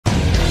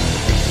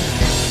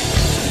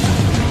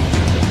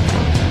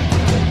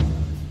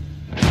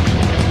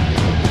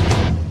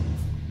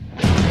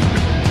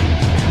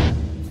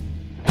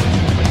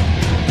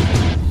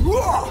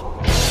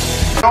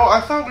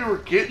thought we were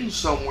getting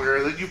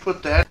somewhere. That you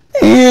put that.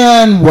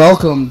 And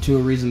welcome to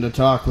A Reason to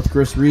Talk with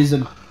Chris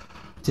Reason.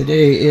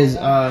 Today is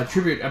a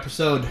tribute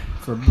episode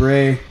for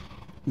Bray,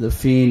 the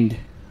Fiend,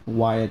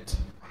 Wyatt,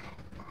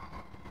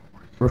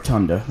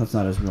 Rotunda. That's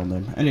not his real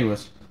name.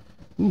 Anyways.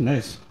 Ooh,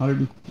 nice.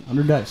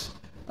 100 dice.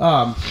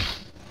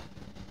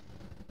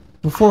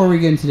 Before we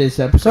get into today's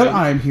episode,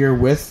 I'm here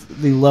with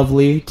the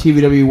lovely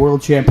TVW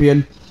World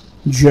Champion,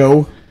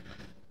 Joe,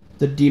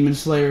 the Demon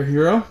Slayer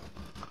hero.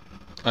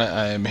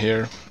 I am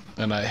here,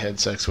 and I had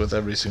sex with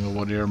every single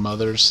one of your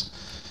mothers.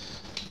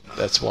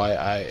 That's why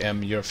I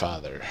am your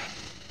father.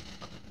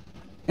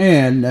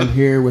 And I'm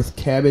here with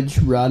Cabbage,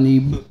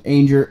 Rodney,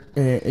 I'm here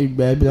with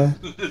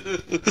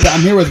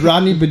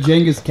Rodney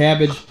Bajangas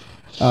Cabbage,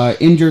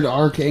 injured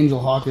Archangel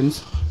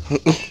Hawkins.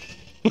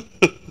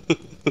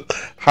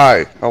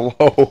 Hi,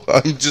 hello.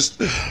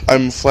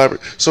 I'm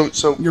flabbergasted.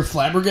 So You're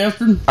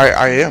flabbergasted?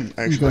 I am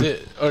actually.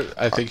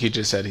 I think he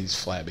just said he's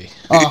flabby.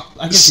 Oh,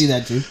 I can see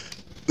that too.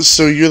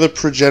 So you're the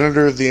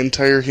progenitor of the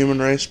entire human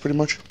race, pretty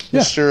much, Yeah.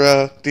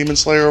 Mr. Demon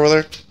Slayer over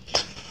there.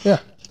 Yeah.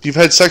 You've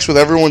had sex with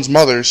everyone's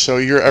mother, so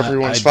you're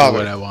everyone's I father.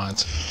 do what I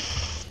want.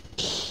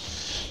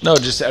 No,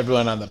 just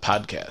everyone on the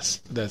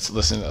podcast that's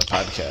listening to the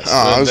podcast.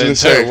 I was going to the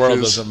say, entire world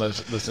doesn't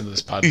listen to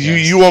this podcast.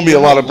 You owe me a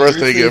lot of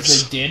birthday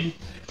gifts. They did.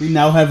 We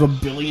now have 1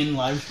 billion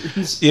live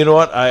streams. You know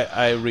what?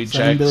 I 7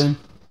 reject billion.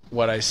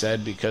 what I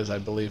said because I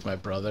believe my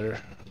brother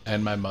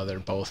and my mother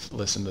both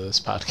listen to this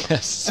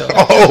podcast. So.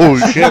 Oh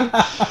shit!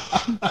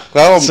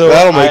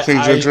 That'll make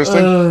things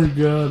interesting. Oh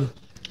god.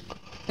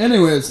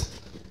 Anyways,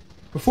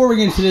 before we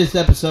get into today's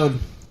episode,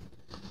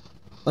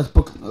 let's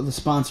book the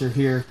sponsor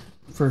here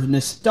for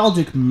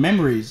Nostalgic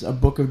Memories, a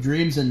book of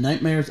dreams and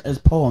nightmares as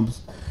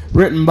poems,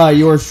 written by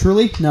yours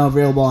truly. Now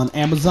available on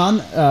Amazon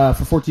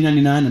for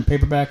 $14.99 in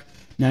paperback,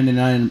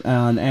 $9.99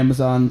 on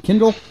Amazon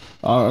Kindle.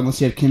 Unless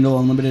you have Kindle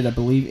Unlimited, I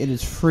believe it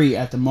is free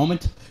at the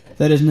moment.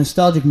 That is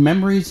Nostalgic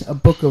Memories, a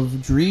book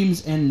of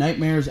dreams and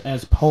nightmares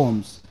as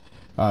poems.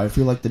 If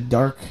you like the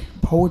dark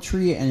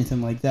poetry,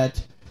 anything like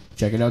that,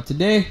 check it out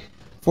today.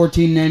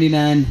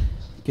 $14.99.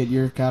 Get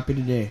your copy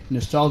today.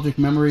 Nostalgic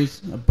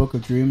Memories, a book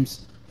of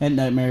dreams and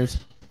nightmares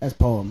as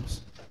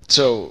poems.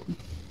 So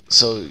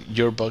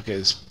your book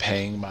is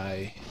paying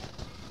my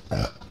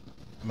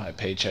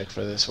paycheck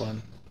for this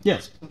one?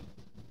 Yes.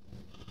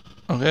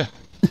 Okay.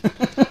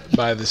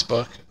 Buy this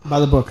book. Buy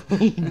the book.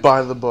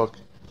 Buy the book.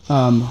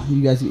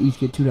 You guys each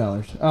get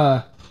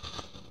 $2.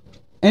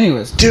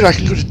 Anyways. Dude, I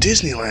can go to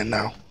Disneyland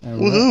now.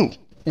 Woohoo!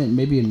 And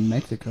maybe in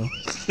Mexico.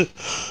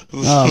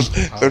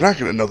 They're not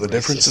going to know the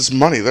difference. It's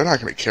money. They're not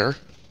going to care.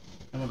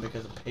 I mean,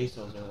 because the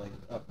pesos are like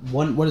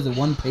what is it?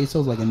 1 peso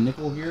is like a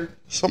nickel here.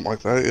 Something like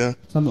that, yeah.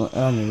 Something like,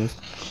 anyways.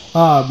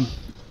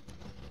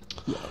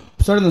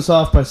 Starting this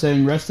off by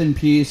saying rest in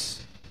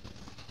peace,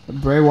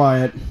 Bray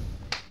Wyatt.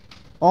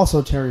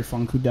 Also Terry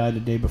Funk, who died a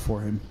day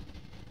before him.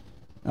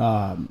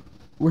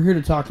 We're here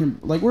to talk about him.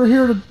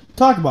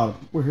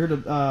 We're here to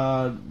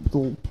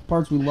the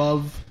parts we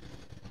love,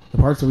 the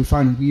parts that we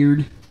find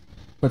weird,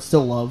 but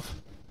still love,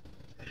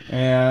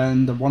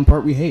 and the one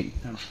part we hate,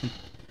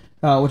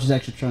 which is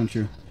actually kind of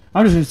true.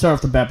 I'm just going to start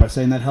off the bat by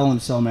saying that Hell in a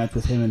Cell match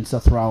with him and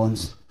Seth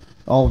Rollins,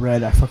 all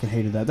red, I fucking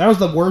hated that. That was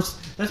the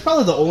worst. That's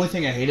probably the only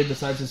thing I hated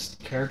besides his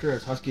character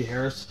as Husky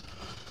Harris.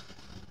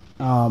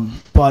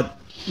 But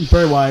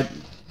Bray Wyatt,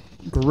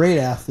 great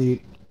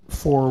athlete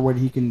for what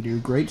he can do,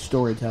 great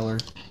storyteller,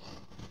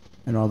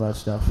 and all that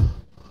stuff.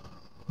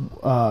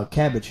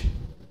 Cabbage,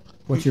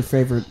 what's your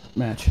favorite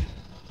match?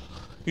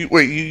 You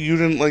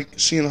didn't like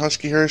seeing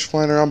Husky Harris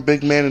flying around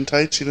big man in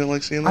tights? You didn't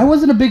like seeing that? I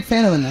wasn't a big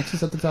fan of the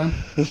Nexus at the time.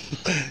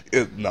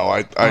 No, I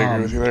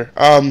agree with you there.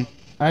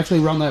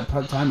 Actually, around that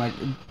time, I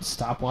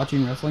stopped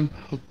watching wrestling.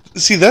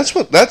 See, that's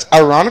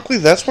ironically,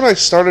 that's when I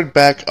started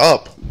back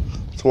up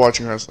to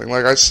watching wrestling.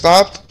 Like, I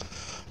stopped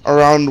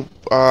around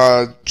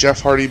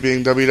Jeff Hardy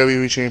being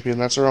WWE champion.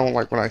 That's around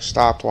like when I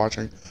stopped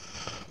watching.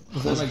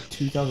 Was that like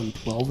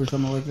 2012 or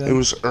something like that? It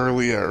was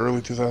early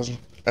 2000.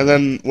 And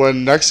then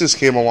when Nexus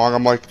came along,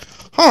 I'm like,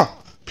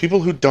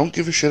 people who don't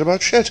give a shit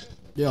about shit.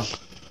 Yeah.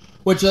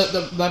 Which,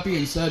 that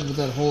being said, with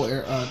that whole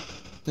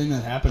thing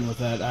that happened with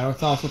that, I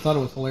also thought it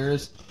was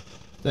hilarious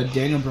that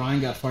Daniel Bryan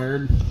got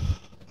fired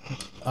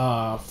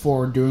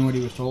for doing what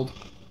he was told.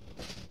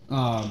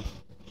 But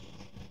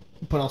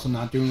also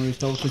not doing what he was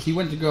told. Because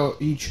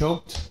he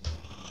choked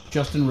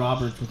Justin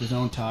Roberts with his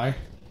own tie.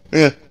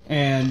 Yeah.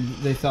 And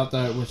they thought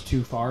that it was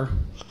too far.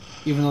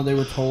 Even though they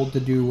were told to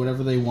do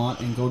whatever they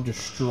want and go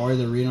destroy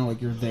the arena,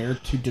 like you're there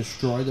to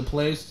destroy the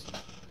place.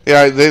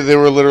 Yeah, they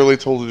were literally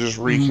told to just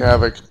wreak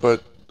havoc,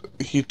 but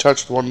he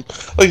touched one.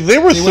 Like, they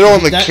were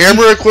throwing the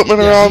camera equipment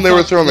around, they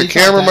were throwing the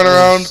cameramen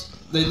around.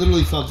 They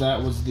literally thought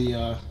that was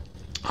the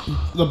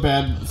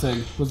bad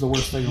thing, was the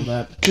worst thing of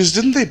that. Because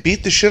didn't they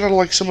beat the shit out of,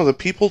 like, some of the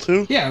people,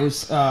 too? Yeah, it was,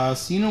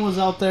 Cena was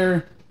out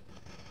there.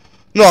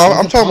 No,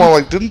 I'm talking about,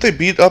 like, didn't they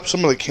beat up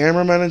some of the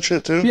cameramen and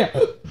shit, too? Yeah,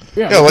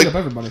 they like, beat up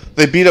everybody.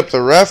 They beat up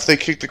the ref, they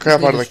kicked the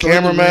crap out of the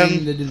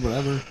cameraman. They did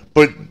whatever.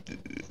 But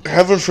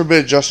heaven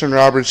forbid Justin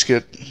Roberts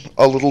get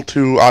a little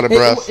too out of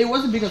breath. It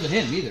wasn't because of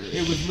him either.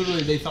 It was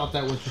literally they thought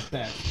that was just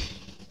bad.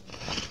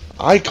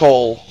 I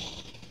call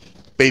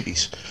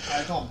babies.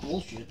 I call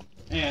bullshit.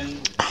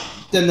 And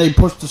then they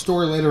pushed the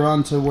story later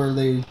on to where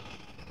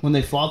when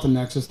they fought the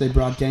Nexus, they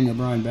brought Daniel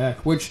Bryan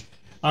back. Which,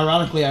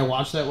 ironically, I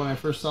watched that when I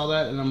first saw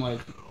that, and I'm like,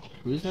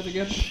 who is that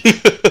again?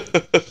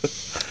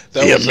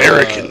 The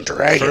American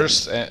Dragon.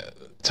 First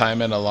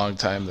time in a long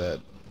time that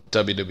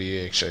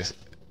WWE actually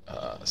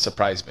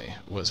surprised me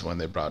was when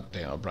they brought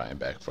Daniel Bryan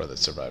back for the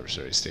Survivor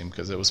Series team,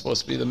 because it was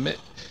supposed to be the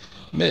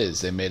Miz.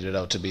 They made it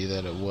out to be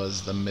that it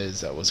was the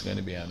Miz that was going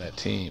to be on that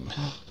team.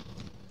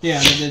 Yeah,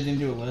 and they didn't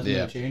do it. Wasn't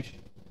it change?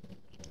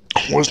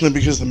 Wasn't it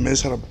because the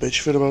Miz had a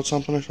bitch fit about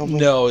something or something?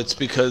 No, it's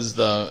because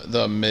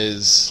the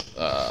Miz...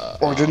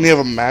 or didn't he have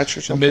a match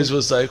or something? Miz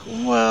was like,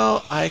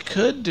 well, I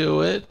could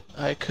do it.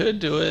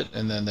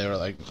 And then they were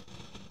like,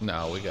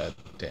 no, we got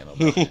Daniel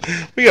Bryan.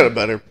 We got a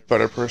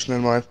better person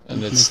in mind.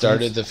 And it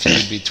started the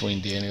feud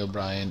between Daniel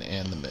Bryan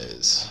and the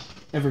Miz.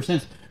 Ever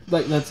since.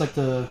 Like that's like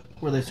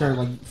where they started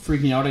like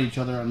freaking out at each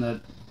other on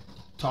that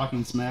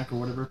talking smack or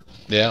whatever.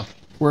 Yeah.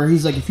 Where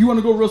he's like, if you want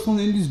to go wrestle in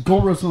the Indies,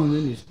 go wrestle in the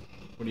Indies.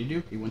 What do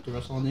you do? He went to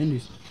wrestle in the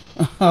Indies.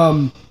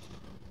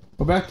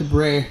 But back to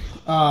Bray.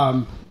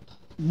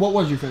 What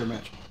was your favorite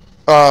match?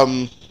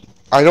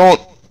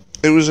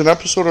 It was an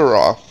episode of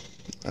Raw,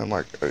 and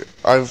like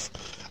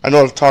I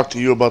know I've talked to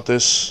you about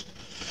this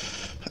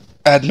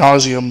ad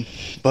nauseum,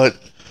 but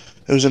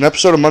it was an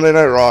episode of Monday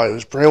Night Raw. It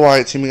was Bray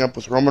Wyatt teaming up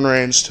with Roman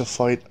Reigns to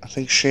fight. I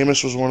think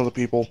Sheamus was one of the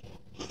people,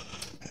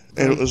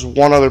 and it was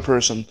one other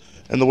person.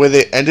 And the way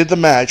they ended the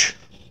match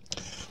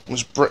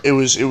was it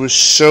was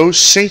so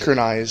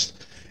synchronized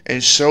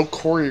and so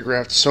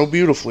choreographed so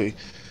beautifully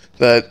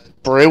that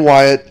Bray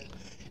Wyatt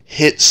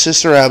hit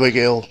Sister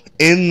Abigail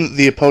in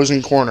the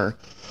opposing corner.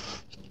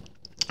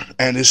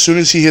 And as soon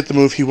as he hit the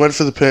move, he went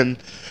for the pin.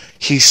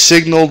 He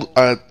signaled,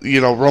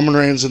 Roman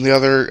Reigns and the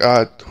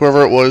other,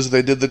 whoever it was,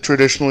 they did the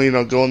traditional,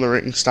 go in the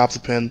ring and stop the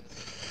pin.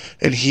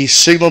 And he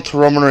signaled to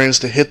Roman Reigns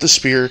to hit the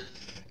spear.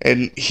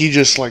 And he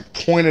just,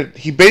 pointed,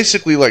 he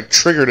basically,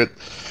 triggered it.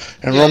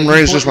 And Roman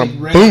Reigns just went,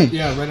 boom.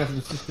 Yeah, right after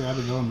the Sister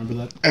Abigail, I remember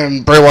that.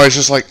 And Bray Wyatt's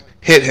just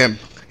hit him.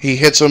 He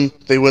hits him,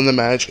 they win the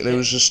match, and it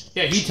was just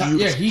he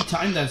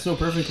timed that so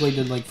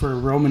perfectly for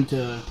Roman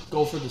to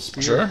go for the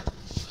spear. Sure.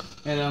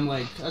 And I'm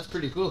like, that's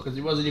pretty cool because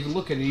he wasn't even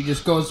looking. He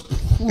just goes.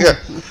 Ooh. Yeah,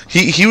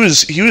 he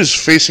was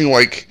facing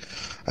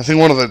I think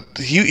one of the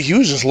he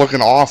was just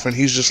looking off, and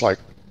he's just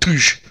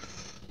toosh,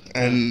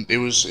 and it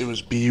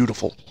was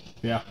beautiful.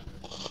 Yeah.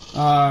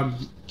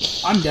 I'm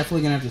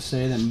definitely gonna have to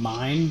say that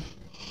mine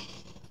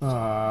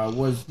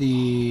was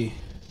the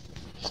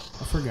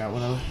I forgot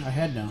what I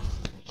had now.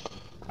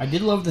 I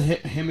did love the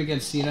him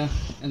against Cena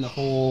and the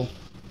whole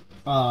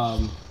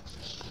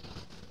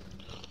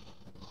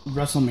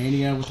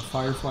WrestleMania with the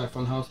Firefly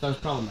Funhouse. That was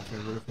probably my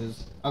favorite of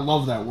his. I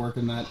love that work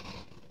in that.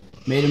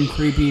 Made him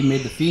creepy,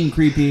 made the Fiend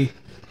creepy,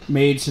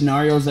 made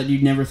scenarios that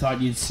you never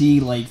thought you'd see,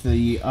 like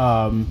the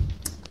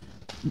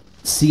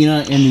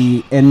Cena in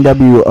the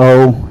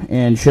NWO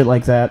and shit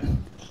like that.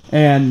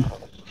 And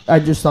I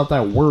just thought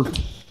that worked.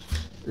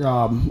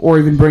 Or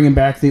even bringing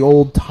back the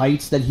old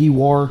tights that he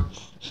wore.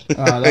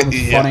 That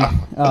was funny.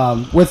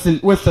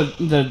 With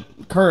the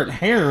current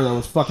hair, that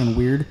was fucking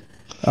weird.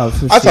 I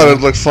thought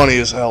it looked funny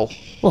as hell.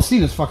 Well,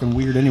 Cena's fucking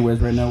weird anyways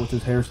right now with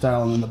his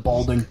hairstyle and then the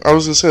balding. I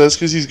was going to say, that's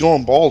because he's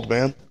going bald,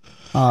 man.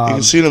 You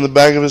can see it in the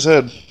back of his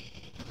head.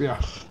 Yeah.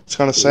 It's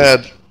kind of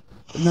sad.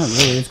 Not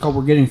really. It's called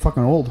we're getting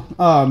fucking old.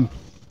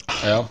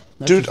 Yeah.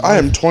 Dude, I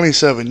am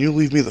 27. You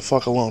leave me the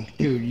fuck alone.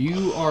 Dude,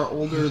 you are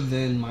older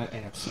than my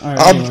ass. Right,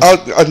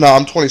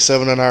 I'm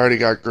 27 and I already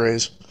got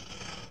grays.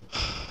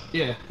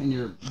 Yeah, and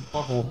your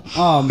butthole.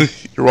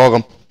 You're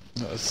welcome.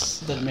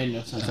 That made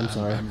no sense. I'm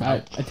sorry.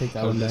 I take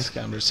that one back. This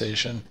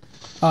conversation.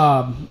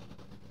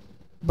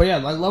 But yeah,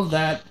 I love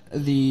that.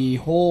 Got the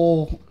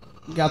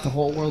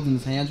whole world in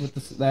his hands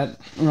with that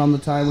around the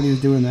time when he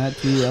was doing that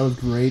too. That was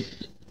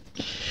great.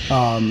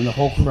 And the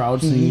whole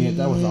crowd singing it.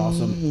 That was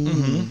awesome.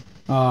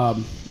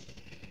 Mm-hmm.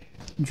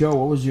 Joe,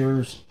 what was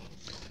yours?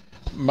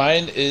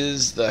 Mine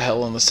is the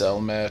Hell in the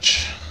Cell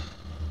match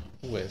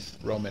with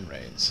Roman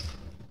Reigns.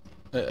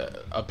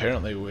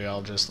 Apparently, we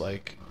all just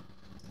like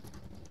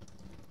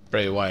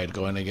Bray Wyatt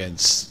going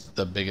against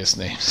the biggest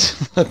names.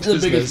 The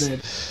biggest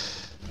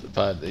names.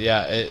 But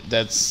yeah,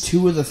 that's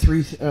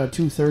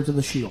 2/3 of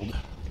the Shield.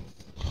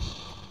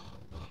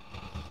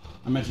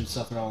 I mentioned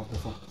Seth Rollins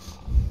before.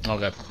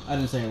 Okay. I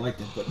didn't say I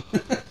liked it,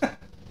 but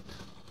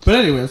but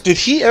anyways, did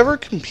he ever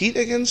compete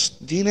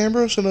against Dean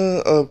Ambrose in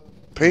a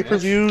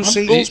pay-per-view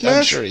singles match?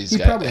 I'm sure he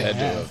probably had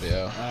to have.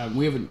 Yeah.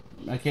 We haven't.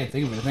 I can't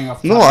think of anything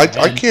off the top of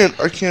my head.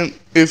 I can't.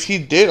 If he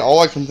did, all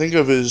I can think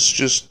of is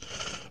just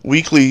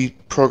weekly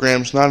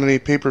programs, not any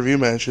pay-per-view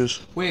matches.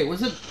 Wait,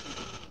 was it?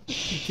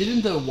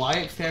 Didn't the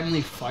Wyatt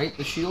family fight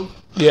the Shield?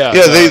 Yeah,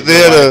 the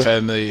Wyatt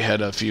family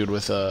had a feud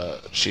with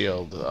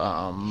Shield.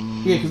 Yeah,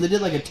 because they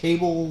did like a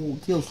table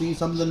TLC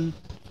something.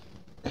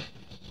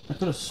 I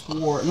could have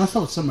swore, unless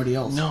that was somebody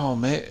else. No,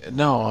 man,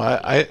 no.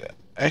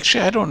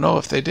 Actually, I don't know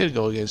if they did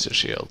go against the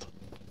Shield.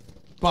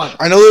 But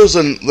I know there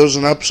was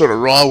an episode of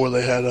Raw where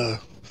they had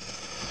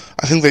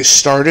I think they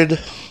started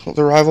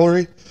the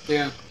rivalry.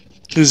 yeah.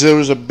 Because there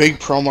was a big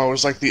promo. It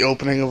was like the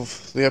opening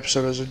of the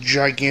episode. It was a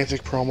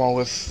gigantic promo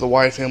with the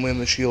Wyatt family and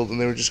the Shield,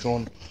 and they were just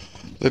going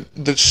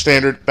the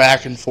standard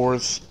back and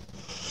forth.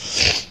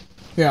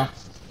 Yeah.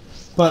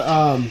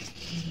 But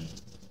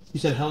you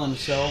said Hell in a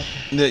Cell?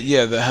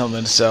 The Hell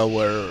in a Cell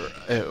where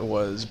it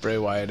was Bray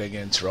Wyatt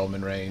against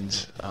Roman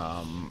Reigns.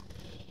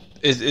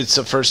 It's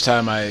the first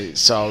time I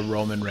saw a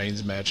Roman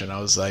Reigns match, and I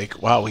was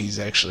like, wow, he's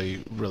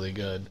actually really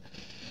good.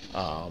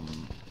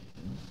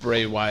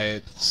 Bray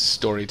Wyatt's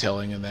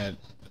storytelling in that,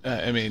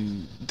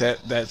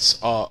 that's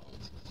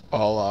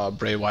all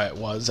Bray Wyatt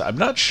was. I'm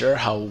not sure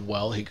how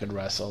well he could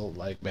wrestle,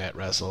 like Matt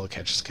wrestle,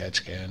 catch as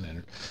catch can,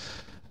 and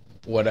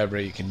whatever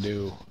he can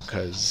do,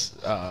 because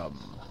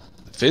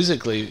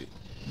physically,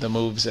 the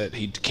moves that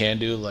he can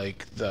do,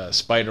 like the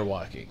spider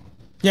walking.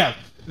 Yeah.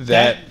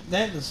 That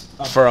is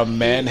for a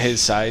man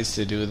his size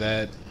to do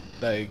that,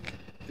 like,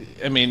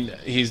 I mean,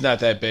 he's not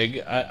that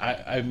big.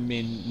 I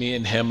mean, me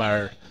and him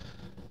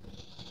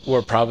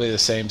were probably the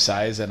same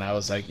size, and I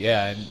was like,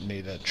 yeah, I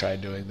need to try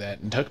doing that.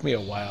 And it took me a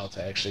while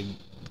to actually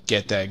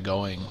get that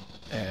going,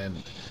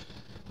 and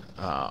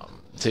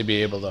to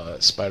be able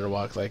to spider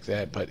walk like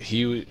that. But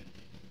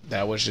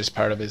that was just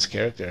part of his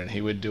character, and he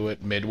would do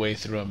it midway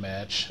through a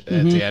match,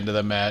 at the end of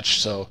the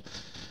match. So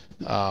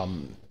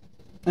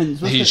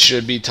he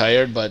should be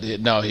tired, but he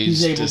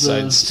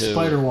decides to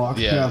spider walk.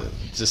 Yeah,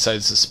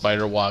 decides to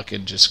spider walk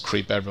and just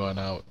creep everyone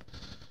out.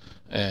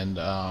 And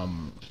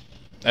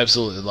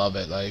absolutely love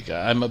it. Like,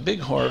 I'm a big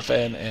horror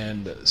fan,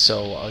 and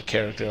so a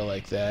character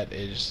like that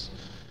is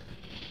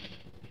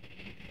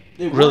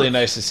really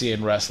nice to see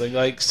in wrestling.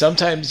 Like,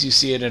 sometimes you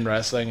see it in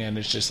wrestling, and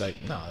it's just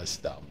like, no, it's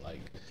dumb.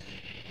 Like,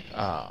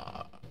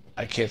 I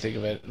can't think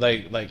of it.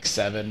 Like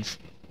Seven,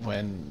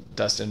 when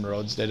Dustin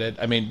Rhodes did it.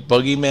 I mean,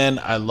 Boogeyman,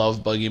 I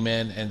love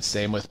Boogeyman, and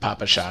same with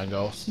Papa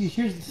Shango. See,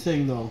 here's the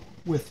thing, though.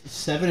 With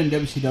Seven and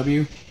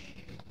WCW,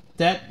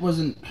 it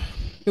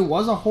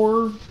was a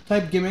horror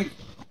type gimmick,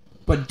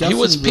 but Dustin he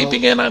was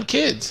peeping in on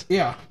kids.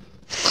 Yeah.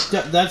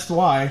 That's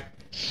why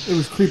it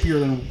was creepier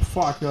than,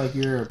 fuck,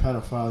 you're a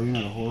pedophile, you're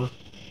not a whore.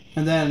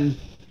 And then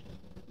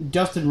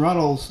Dustin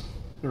Runnels,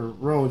 or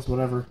Rhodes,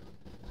 whatever,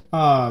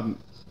 I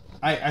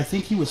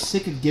think he was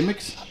sick of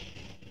gimmicks,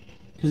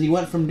 because he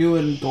went from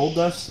doing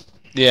Goldust.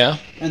 Yeah.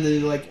 And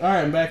then all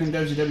right, I'm back in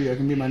WCW, I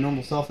can be my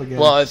normal self again.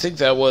 Well, I think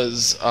that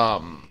was, I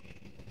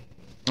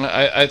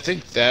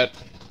think that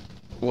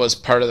was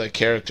part of the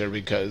character,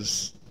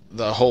 because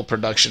the whole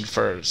production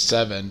for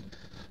Seven,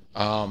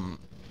 that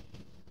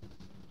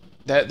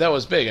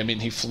was big. I mean,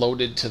 he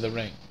floated to the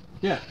ring.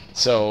 Yeah.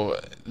 So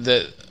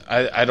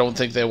I don't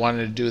think they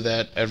wanted to do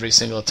that every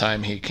single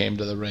time he came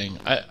to the ring.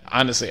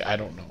 Honestly, I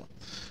don't know.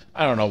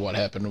 I don't know what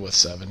happened with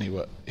Seven.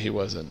 He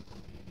wasn't.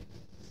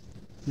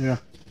 Yeah.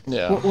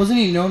 Yeah. Wasn't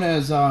he known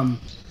as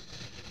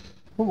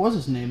what was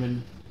his name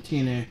in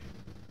TNA?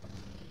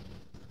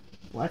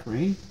 Black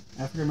Rain?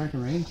 African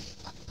American Rain?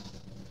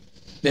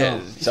 Yeah,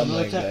 no, something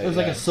like that. It was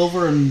like a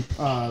silver and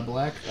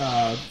black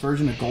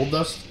version of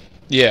Goldust.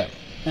 Yeah.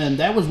 And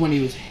that was when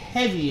he was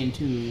heavy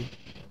into,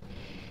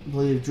 I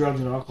believe, drugs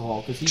and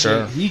alcohol, because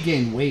he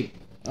gained weight,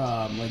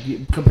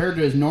 compared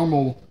to his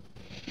normal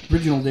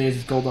original days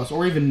as Goldust,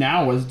 or even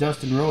now as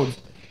Dustin Rhodes.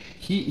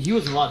 He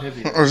was a lot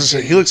heavier. I was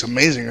gonna say, he looks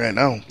amazing right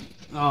now.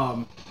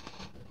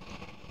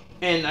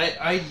 And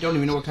I don't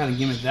even know what kind of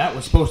gimmick that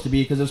was supposed to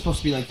be, because it was supposed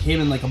to be like him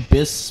and like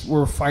Abyss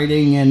were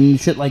fighting and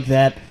shit like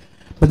that.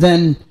 But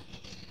then,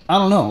 I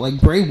don't know, like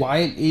Bray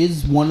Wyatt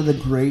is one of the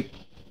great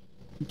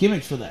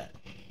gimmicks for that.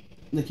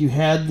 Like, you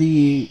had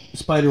the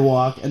spider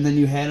walk, and then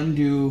you had him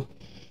do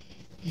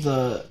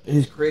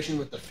his creation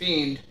with the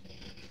Fiend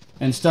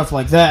and stuff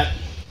like that.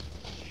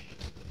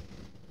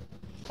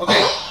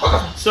 Okay,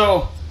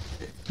 so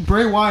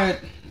Bray Wyatt,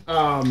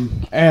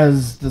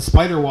 as the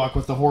spider walk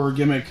with the horror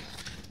gimmick,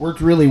 worked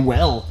really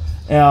well.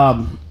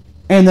 And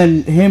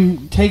then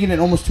him taking it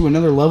almost to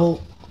another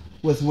level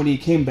with when he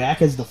came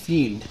back as the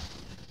Fiend,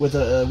 with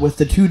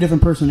the two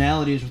different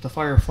personalities with the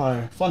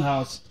Firefly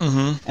Funhouse,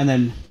 and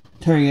then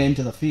turning it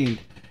into the Fiend.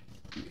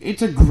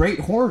 It's a great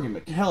horror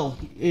gimmick. Hell,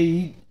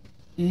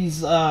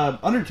 he's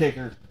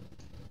Undertaker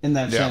in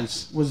that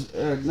sense. Was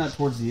not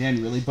towards the end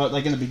really, but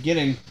like in the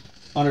beginning,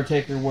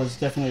 Undertaker was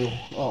definitely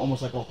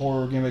almost like a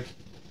horror gimmick.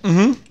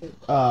 And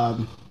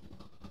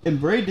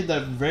Bray did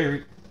that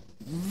very,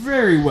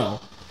 very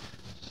well.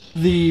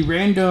 The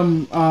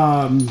random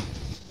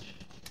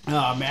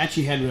match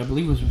he had, I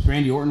believe, was with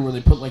Randy Orton, where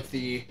they put like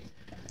the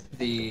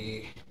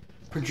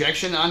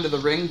projection onto the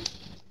ring.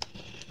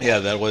 Yeah,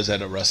 that was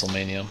at a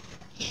WrestleMania.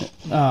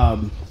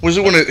 Was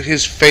it when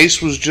his face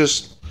was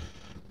just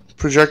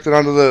projected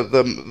onto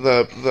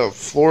the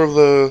floor of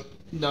the?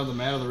 No, the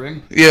mat of the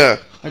ring. Yeah.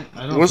 I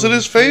don't was it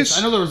his face?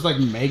 I know there was like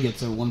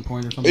maggots at one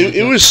point or something.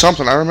 It was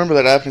something. I remember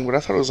that happening, but I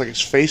thought it was like his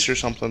face or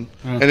something,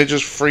 and it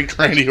just freaked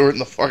Randy Orton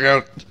the fuck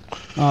out.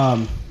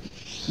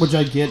 Which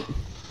I get.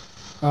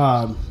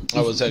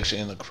 I was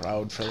actually in the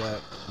crowd for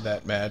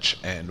that match,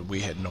 and we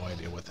had no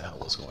idea what the hell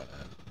was going on.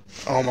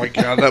 Oh my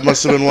god, that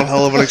must have been one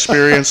hell of an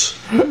experience.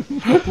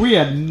 We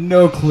had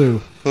no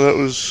clue. That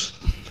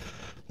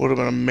would have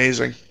been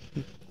amazing.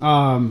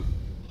 But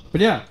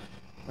yeah,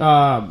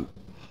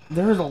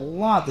 there's a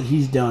lot that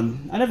he's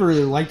done. I never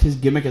really liked his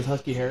gimmick as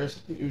Husky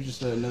Harris. He was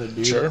just another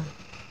dude. Sure.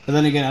 But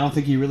then again, I don't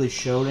think he really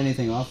showed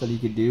anything off that he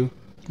could do.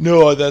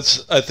 No, I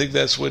think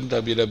that's when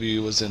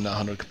WWE was in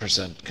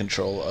 100%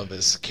 control of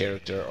his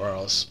character, or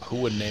else who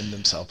would name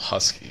themselves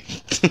Husky?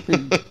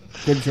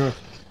 Good choice.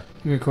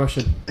 Good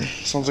question.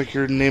 Sounds like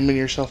you're naming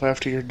yourself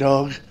after your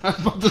dog. I was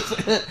about to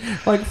say that.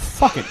 Like,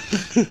 fuck it.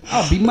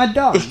 I'll be my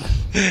dog.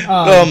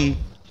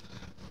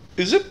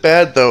 Is it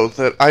bad, though,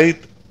 that I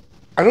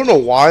don't know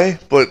why,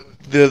 but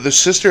the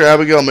Sister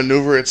Abigail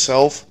maneuver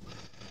itself,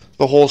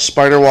 the whole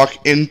spider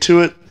walk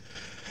into it.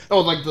 Oh,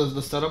 like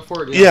the setup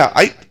for it? Yeah,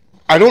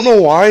 I don't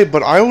know why,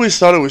 but I always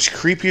thought it was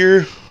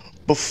creepier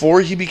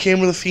before he became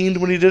the Fiend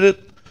when he did it.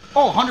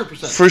 Oh,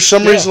 100%. For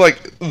some reason,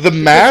 like, the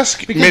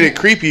mask made it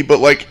creepy, but,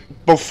 like,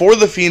 before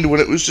the Fiend, when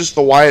it was just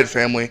the Wyatt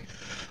family,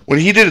 when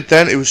he did it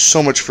then, it was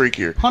so much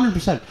freakier.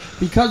 100%.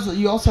 Because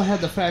you also had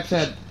the fact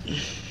that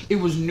it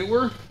was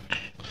newer.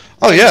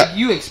 Oh, yeah.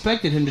 You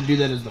expected him to do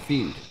that as the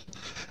Fiend.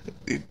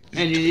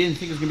 And you didn't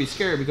think it was going to be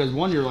scary because,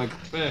 one, you're like,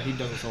 he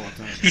does this all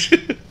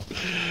the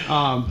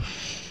time.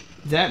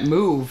 That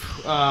move,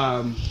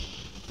 I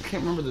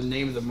can't remember the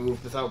name of the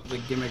move without the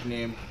gimmick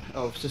name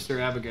of Sister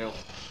Abigail.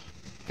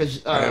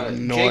 Because I have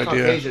no Jay idea.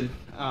 Caucasian,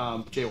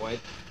 Jay White,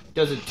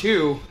 does it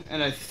too,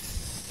 and I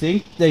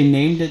think they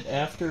named it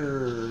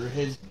after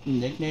his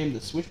nickname,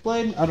 the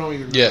Switchblade. I don't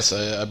even remember. Yes,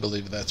 I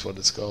believe that's what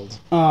it's called.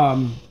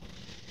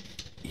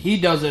 He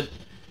does it,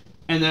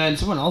 and then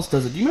someone else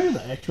does it. Do you remember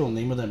the actual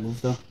name of that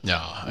move, though? No.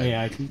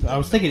 I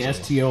was thinking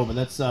STO, but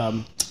that's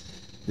the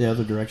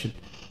other direction.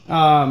 It's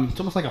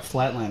almost like a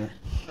flatliner,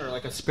 or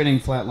like a spinning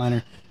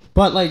flatliner.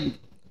 But, like,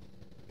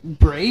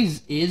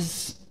 Bray's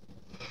is,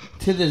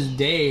 to this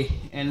day,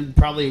 and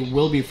probably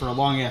will be for a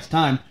long-ass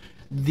time,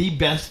 the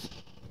best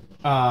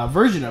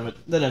version of it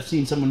that I've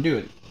seen someone do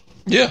it.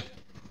 Yeah.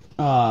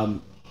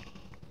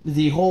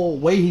 The whole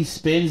way he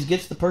spins,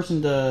 gets the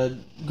person to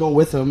go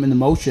with him in the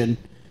motion,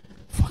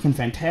 fucking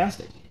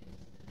fantastic.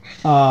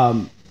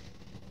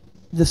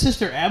 The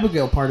Sister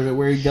Abigail part of it,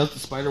 where he does the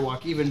spider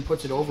walk, even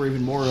puts it over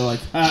even more,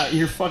 like,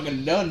 you're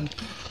fucking done.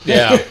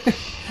 Yeah.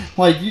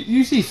 Like,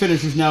 you see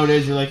finishers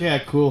nowadays, you're like, yeah,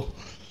 cool.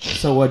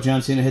 So what,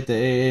 John Cena hit the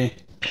AA.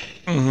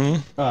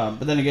 Mm-hmm.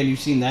 But then again, you've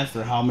seen that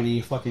for how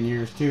many fucking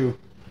years, too.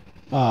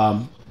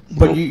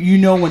 But you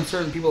know when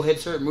certain people hit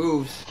certain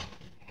moves,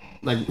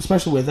 like,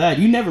 especially with that,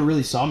 you never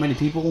really saw many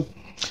people.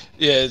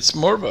 Yeah, it's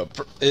more of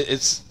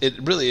it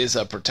really is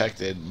a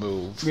protected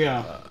move.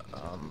 Yeah.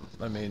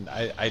 I mean,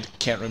 I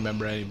can't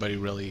remember anybody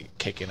really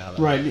kicking out of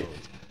Right.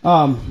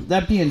 that move.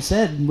 That being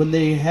said, when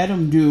they had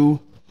him do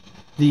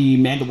the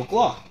Mandible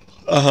Claw,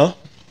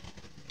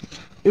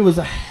 it was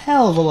a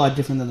hell of a lot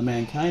different than the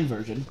Mankind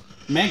version.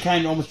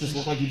 Mankind almost just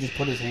looked like he just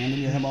put his hand in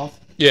your hem off.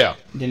 Yeah.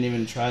 Didn't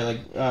even try,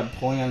 like,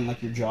 pulling on,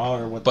 like, your jaw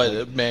or what.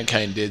 But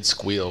Mankind did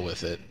squeal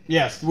with it.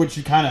 Yes,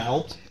 which kind of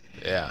helped.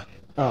 Yeah.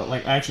 Oh,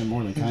 like, actually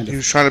more than kind He of.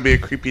 was trying to be a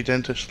creepy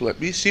dentist. Let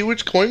me see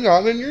what's going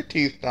on in your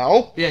teeth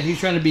now. Yeah, he's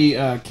trying to be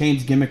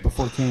Kane's gimmick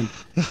before Kane.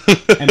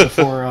 And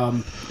before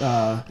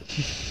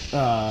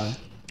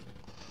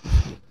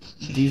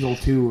Diesel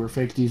 2 or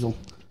Fake Diesel.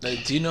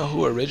 Do you know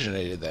who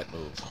originated that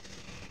move?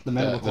 The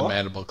Mandible Claw? The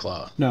Mandible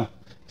Claw. No.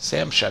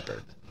 Sam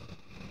Shepard.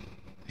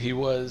 He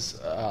was...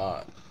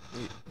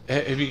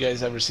 have you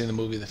guys ever seen the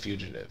movie The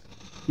Fugitive?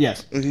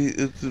 Yes.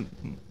 He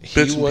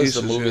was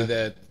the movie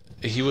that...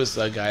 He was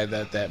the guy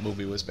that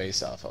movie was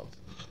based off of.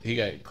 He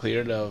got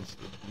cleared of...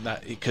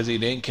 not because he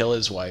didn't kill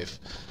his wife,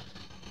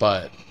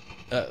 but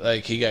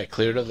he got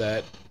cleared of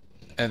that,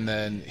 and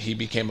then he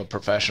became a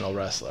professional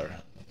wrestler.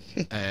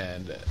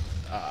 And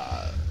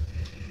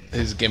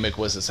his gimmick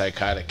was a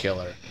psychotic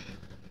killer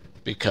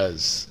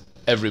because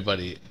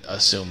everybody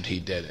assumed he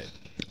did it.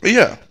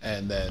 Yeah.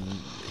 And then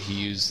he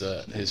used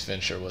his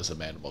finisher was a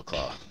Mandible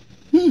Claw.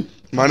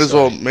 Might as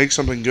well make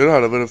something good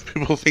out of it if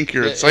people think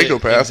you're a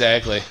psychopath.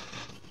 Exactly.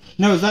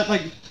 No, is that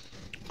like...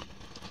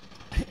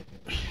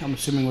 I'm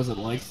assuming, was it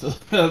like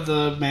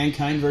the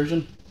Mankind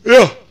version?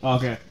 Yeah.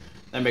 Okay.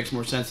 That makes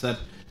more sense then.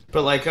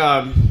 But, like,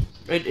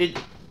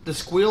 the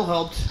squeal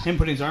helped him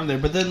put his arm there,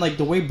 but then, like,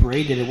 the way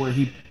Bray did it, where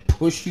he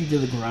pushed you to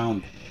the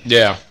ground.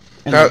 Yeah.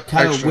 And like,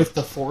 kind of with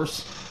the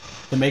force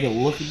to make it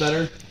look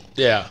better.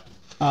 Yeah.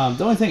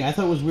 The only thing I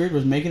thought was weird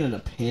was making it a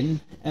pin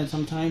and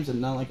sometimes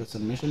and not like a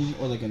submission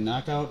or like a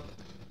knockout.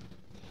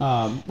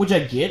 Which I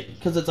get,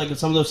 because it's like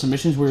some of those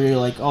submissions where you're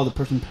like, oh, the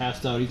person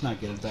passed out, he's not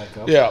getting back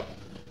up. Yeah.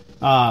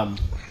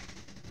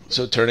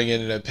 So turning it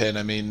into a pin,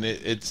 I mean,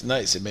 it's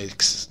nice. It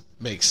makes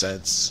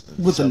sense.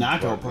 With the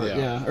knockout part,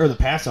 yeah. Or the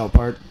pass out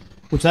part,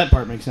 which that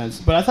part makes sense.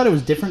 But I thought it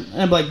was different.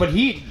 And but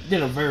he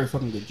did a very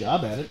fucking good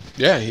job at it.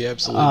 Yeah, he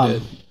absolutely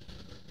did.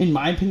 In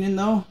my opinion,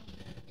 though,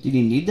 did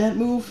he need that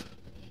move?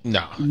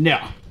 No.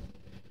 No.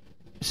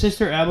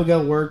 Sister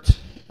Abigail worked.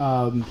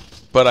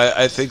 But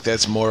I think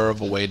that's more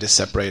of a way to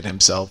separate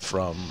himself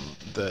from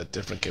the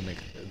different gimmick,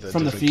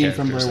 From the Fiend,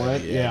 from Bray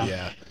Wyatt?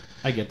 Yeah.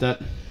 I get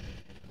that.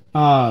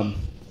 And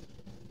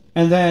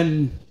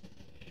then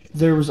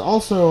there was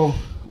also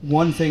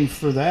one thing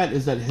for that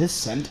is that his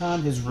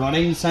senton, his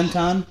running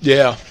senton,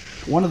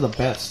 one of the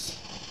best,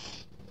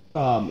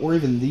 or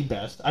even the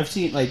best. I've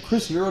seen like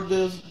Chris Hero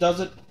does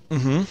it.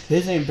 Mm-hmm.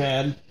 His ain't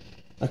bad.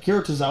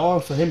 Akira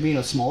Tozawa, for him being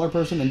a smaller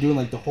person and doing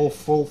like the whole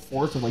full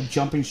force of like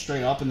jumping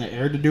straight up in the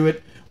air to do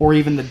it, or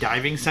even the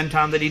diving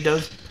senton that he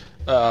does.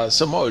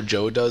 Samoa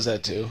Joe does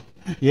that too.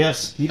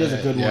 Yes, he does a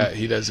good one. Yeah,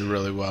 he does it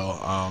really well.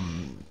 I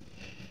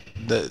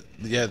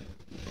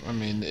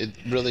mean, it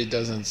really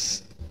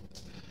doesn't.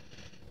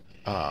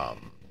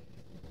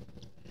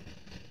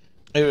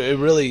 It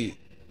really.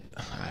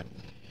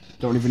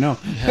 Don't even know.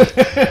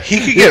 He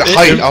could get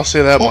height. I'll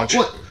say that much.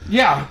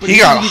 Yeah, but he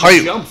got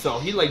height. Jump, though.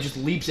 He like just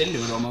leaps into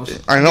it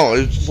almost. I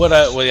know. What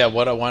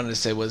I wanted to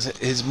say was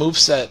his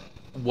moveset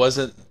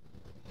wasn't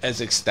as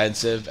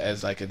extensive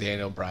as like a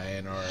Daniel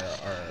Bryan or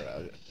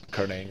a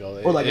Kurt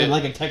Angle, or like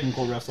a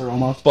technical wrestler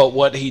almost. But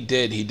what he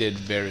did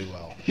very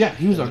well. Yeah,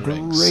 he was a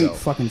great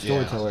fucking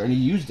storyteller, and he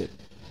used it.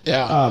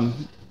 Yeah.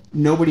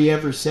 Nobody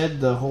ever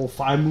said the whole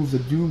 5 moves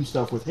of doom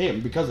stuff with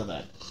him because of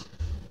that.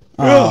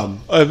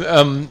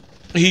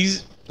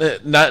 He's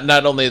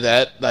not only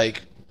that,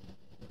 like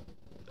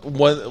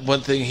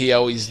one thing he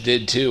always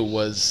did too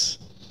was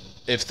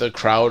if the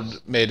crowd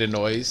made a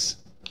noise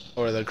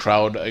or the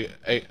crowd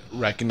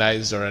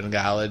recognized or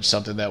acknowledged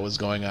something that was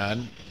going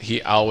on,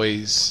 he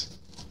always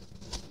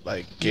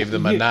like gave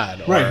them a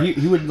nod. Right,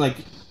 he would like,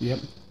 yep.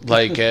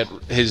 Like at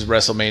his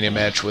WrestleMania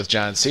match with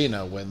John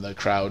Cena, when the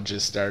crowd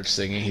just starts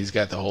singing, he's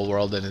got the whole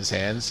world in his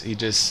hands. He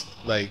just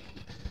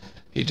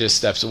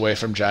steps away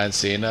from John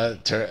Cena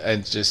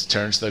and just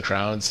turns to the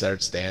crowd and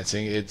starts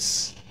dancing.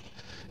 It's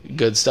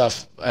good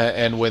stuff.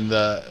 And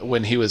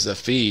when he was a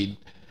Fiend,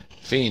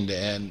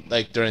 and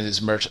like during his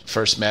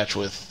first match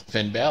with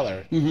Finn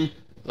Balor,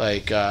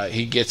 like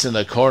he gets in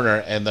the corner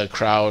and the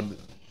crowd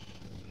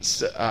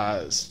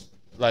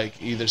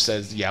like either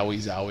says "Yowie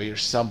Zowie" or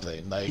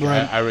something. Like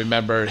right. I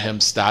remember him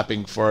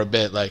stopping for a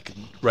bit, like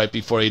right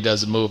before he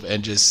does a move,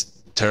 and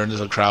just turns to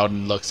the crowd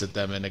and looks at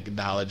them and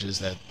acknowledges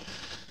that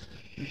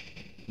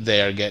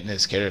they are getting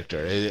his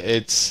character.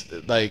 It's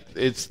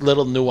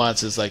little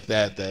nuances like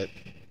that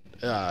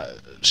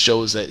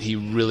shows that he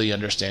really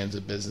understands the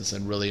business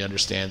and really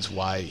understands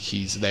why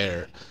he's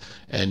there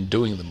and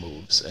doing the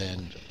moves.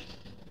 And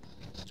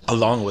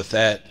along with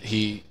that,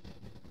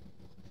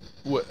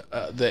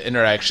 the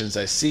interactions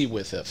I see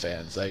with the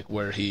fans, like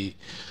where he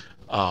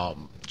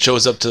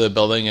shows up to the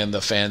building and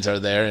the fans are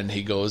there, and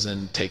he goes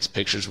and takes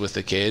pictures with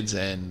the kids,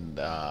 and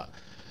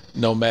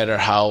no matter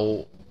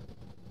how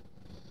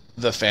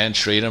the fans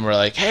treat him, or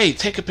like, hey,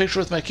 take a picture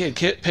with my kid,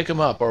 pick him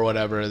up or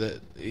whatever, that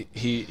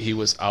he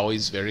was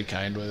always very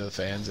kind with the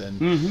fans.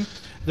 And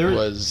there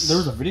was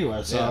a video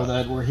I saw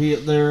that where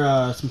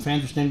some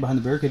fans were standing behind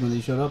the barricade when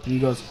he showed up, and he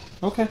goes,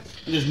 okay,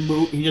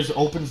 he just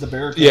opens the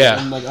barricade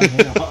and like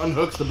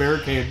unhooks the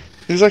barricade.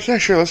 He's like, yeah,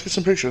 sure, let's get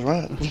some pictures,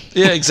 man.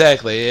 Yeah,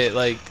 exactly.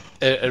 Like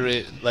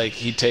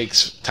he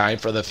takes time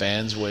for the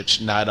fans,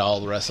 which not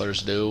all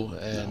wrestlers do,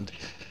 and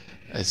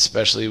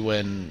especially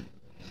when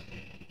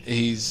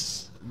he's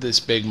this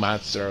big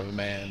monster of a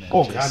man.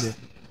 God,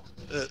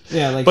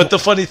 yeah. But the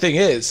funny thing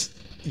is,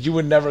 you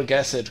would never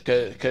guess it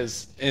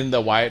because in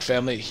the Wyatt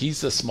family,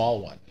 he's the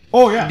small one.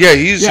 Oh yeah,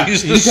 he's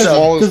the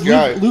smallest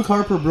guy. Luke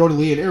Harper, Brody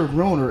Lee, and Eric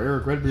Rowan or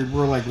Eric Redbeard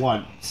were like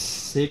what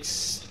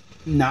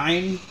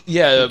 6'9".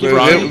 Yeah, they were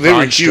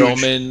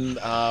Strowman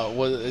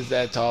is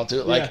that tall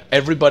too. Like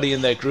everybody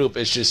in that group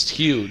is just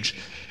huge.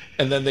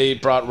 And then they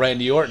brought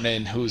Randy Orton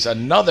in, who's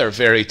another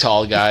very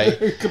tall guy,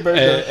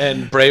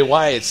 and Bray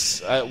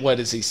Wyatt's what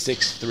is he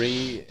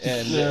 6'3",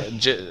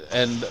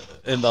 and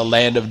in the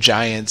land of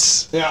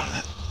giants,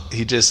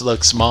 he just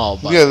looks small.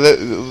 But. Yeah,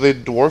 they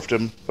dwarfed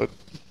him, but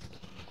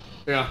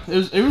yeah,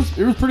 it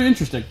was pretty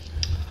interesting.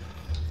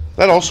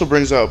 That also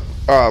brings up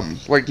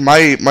like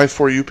my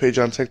For You page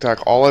on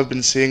TikTok. All I've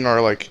been seeing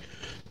are like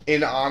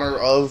in honor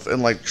of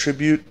and like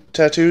tribute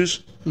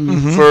tattoos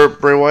for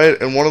Bray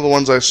Wyatt, and one of the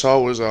ones I saw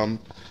was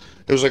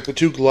it was like the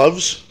 2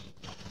 gloves,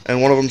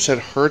 and one of them said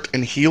 "hurt"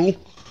 and "heal,"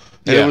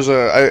 and it was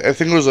I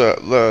think it was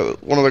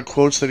one of the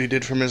quotes that he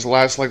did from his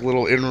last like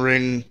little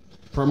in-ring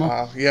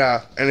promo.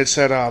 And it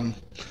said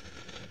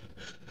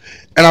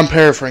and I'm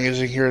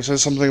paraphrasing here. It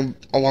says something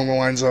along the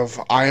lines of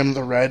 "I am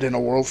the red in a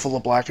world full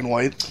of black and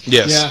white."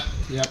 Yes.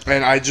 Yeah.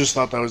 And I just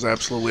thought that was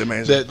absolutely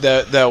amazing.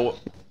 That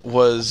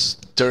was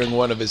during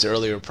one of his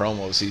earlier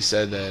promos. He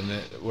said that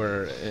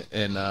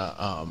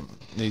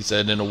he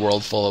said, "In a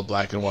world full of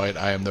black and white,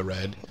 I am the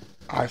red."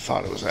 I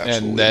thought it was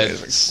absolutely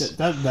amazing.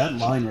 That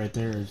line right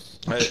there is.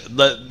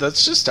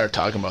 Let's just start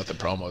talking about the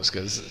promos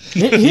because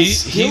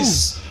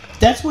he's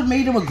that's what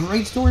made him a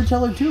great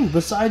storyteller too.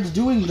 Besides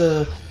doing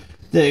the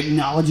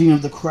acknowledging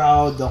of the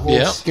crowd, the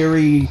whole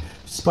scary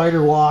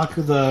spider walk,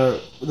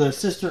 the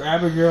Sister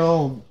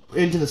Abigail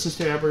into the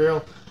Sister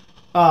Abigail.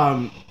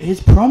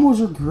 His promos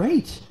are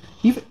great.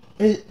 Even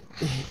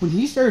when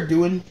he started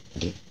doing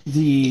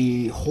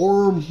the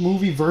horror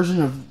movie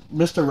version of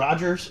Mr.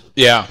 Rogers,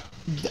 Yeah.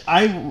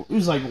 I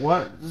was like,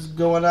 what is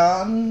going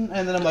on?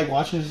 And then I'm like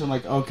watching this, I'm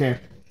like, okay,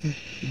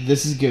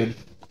 this is good.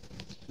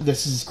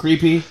 This is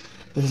creepy.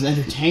 This is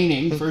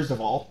entertaining, first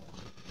of all.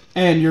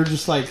 And you're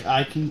just like,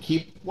 I can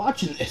keep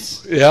watching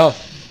this. Yeah.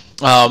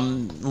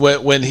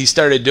 When he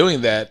started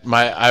doing that,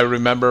 I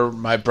remember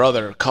my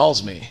brother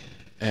calls me,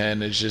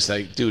 and it's just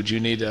like, dude, you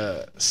need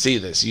to see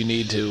this. You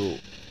need to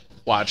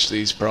watch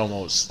these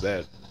promos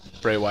that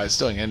Bray Wyatt's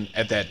doing. And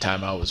at that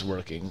time, I was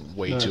working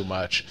way too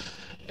much.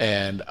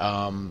 And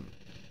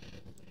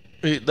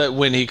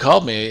when he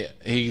called me,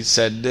 he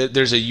said,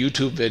 there's a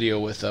YouTube video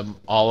with them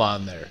all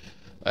on there.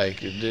 Like,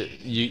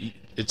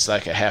 it's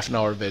like a half an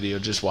hour video.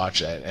 Just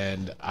watch that.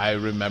 And I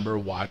remember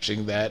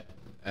watching that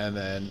and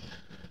then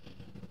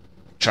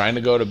trying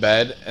to go to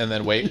bed and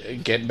then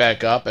getting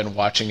back up and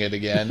watching it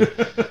again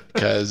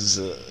because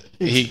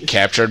he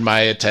captured my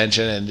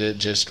attention and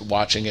just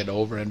watching it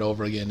over and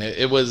over again.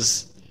 It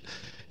was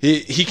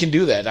he can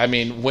do that. I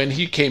mean, when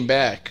he came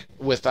back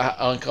with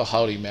the Uncle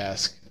Howdy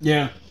mask,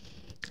 yeah,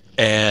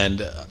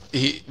 and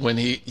he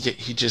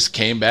just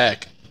came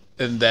back,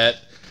 and that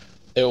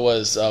it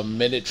was a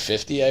minute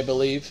 50, I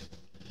believe,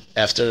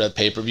 after the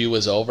pay-per-view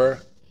was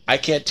over. I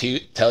can't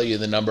tell you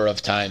the number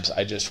of times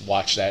I just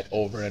watched that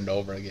over and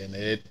over again.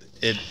 It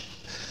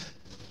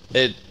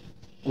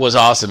was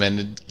awesome,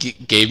 and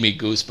it gave me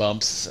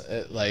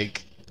goosebumps.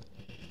 Like,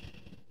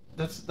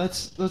 that's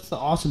the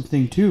awesome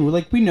thing too.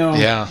 Like, we know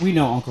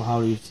Uncle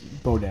Howdy's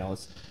Bo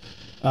Dallas.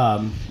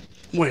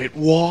 Wait,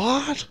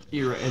 what?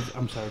 You're right.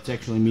 I'm sorry, it's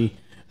actually me.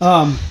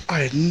 I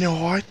had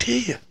no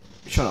idea.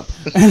 Shut up.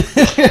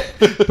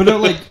 But no,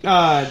 like,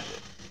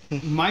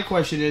 my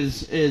question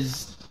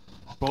is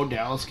Bo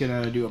Dallas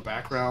gonna do a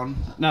background?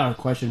 Not a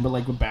question, but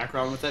like a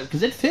background with that,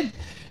 because it fit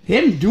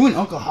him doing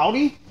Uncle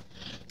Howdy.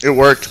 It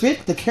worked.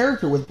 Fit the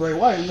character with Bray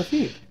Wyatt in the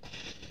feud.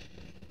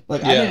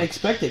 Like, I didn't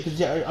expect it,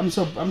 because I'm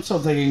so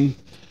thinking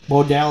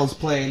Bo Dallas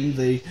playing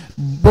the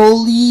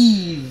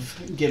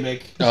believe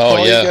gimmick. Oh, All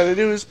you gotta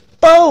do is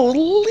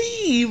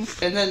believe.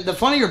 And then the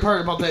funnier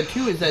part about that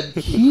too is that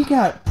he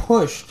got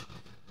pushed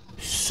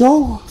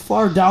so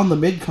far down the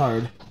mid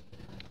card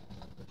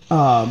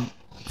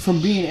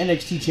from being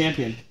NXT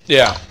champion.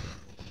 Yeah.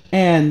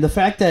 And the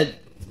fact that,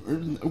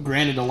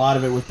 granted, a lot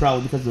of it was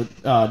probably because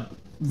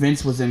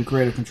Vince was in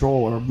creative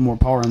control or more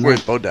power in that.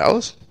 Wait, Bo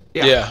Dallas?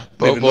 Yeah.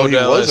 Bo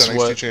Dallas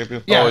was NXT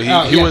champion.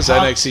 Yeah, he was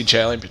Pac,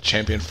 NXT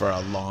champion for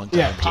a long time.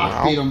 Yeah,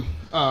 Pac beat him.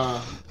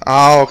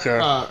 Okay.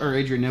 Or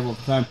Adrian Neville at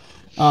the time.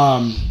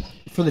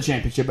 For the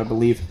championship, I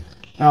believe.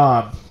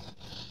 And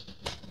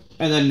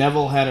then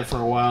Neville had it for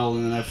a while,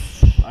 and then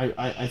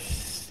I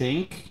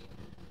think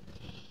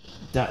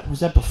that was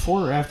that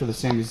before or after the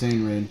Sami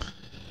Zayn reign.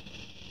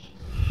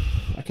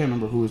 I can't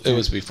remember who was. It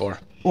was before.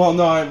 Well,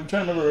 no, I'm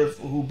trying to remember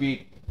who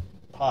beat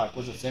Pac.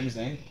 Was it Sami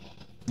Zayn?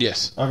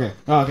 Yes. Okay.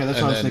 Oh, okay,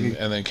 that's what I was thinking.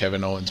 And then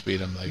Kevin Owens beat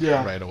him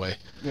right away.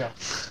 Yeah.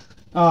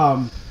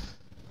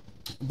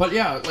 But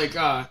yeah, like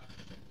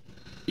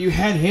you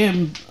had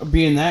him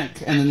being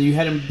that, and then you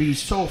had him be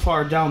so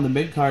far down the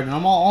mid card, and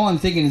all I'm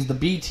thinking is the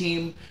B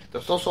team,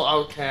 the Social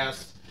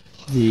Outcast,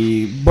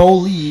 the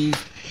Believe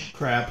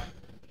crap,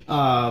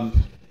 and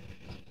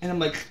I'm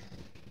like,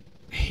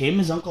 him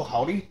as Uncle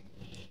Howdy,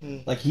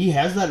 like he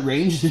has that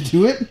range to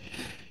do it,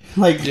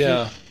 like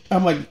yeah.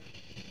 I'm like,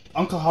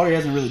 Uncle Howdy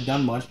hasn't really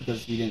done much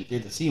because we didn't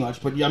get to see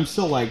much, but I'm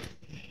still like,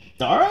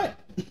 all right,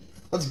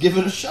 let's give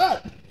it a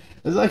shot.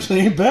 This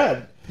actually ain't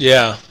bad.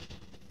 Yeah.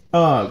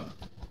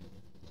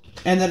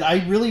 And then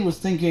I really was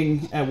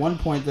thinking at one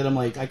point that I'm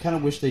like, I kind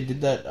of wish they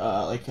did that.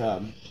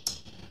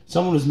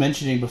 Someone was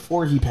mentioning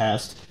before he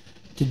passed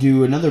to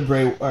do another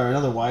Bray or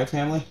another Wyatt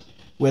family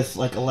with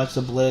like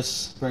Alexa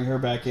Bliss, bring her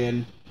back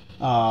in.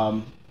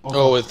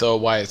 With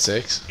Wyatt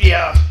 6.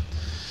 Yeah.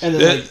 And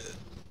then like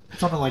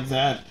something like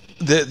that.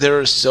 There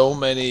are so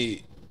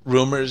many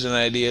rumors and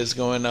ideas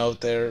going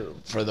out there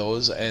for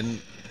those,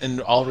 and in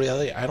all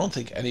reality, I don't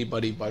think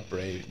anybody but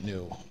Bray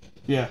knew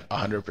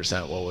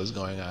 100% what was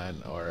going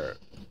on or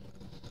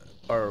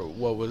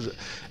what was,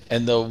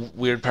 and the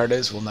weird part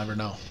is we'll never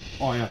know.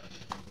 Oh yeah.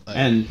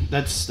 And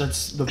that's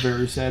the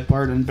very sad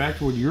part. And back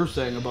to what you were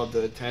saying about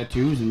the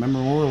tattoos and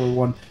memorial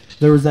one,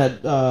 there was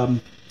that the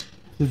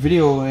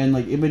video and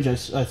like image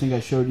I think I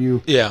showed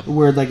you. Yeah.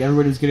 Where like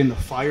everybody's getting the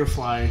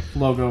Firefly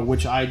logo,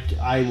 which I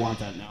want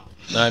that now.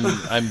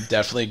 I'm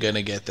definitely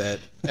gonna get that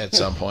at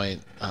some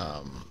point.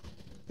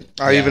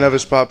 I even have a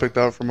spot picked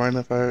out for mine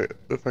if I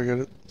get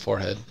it.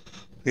 Forehead.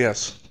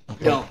 Yes.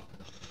 Okay. No.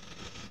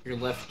 Your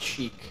left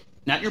cheek.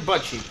 Not your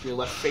butt cheek, your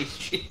left face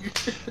cheek.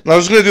 I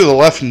was gonna do the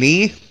left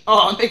knee.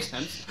 Oh, that makes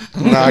sense.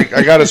 No,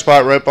 I got a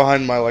spot right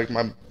behind my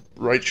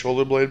right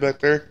shoulder blade back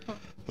there. I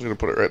was gonna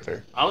put it right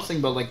there. I was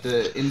thinking about like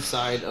the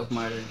inside of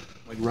my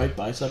like right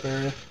bicep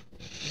area.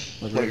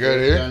 Like right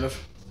here? Kind of.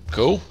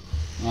 Cool.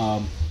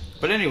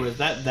 But anyways,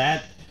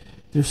 that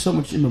there's so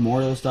much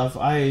immemorial stuff.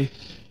 I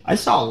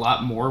saw a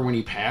lot more when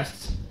he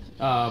passed.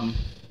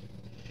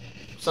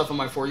 Stuff on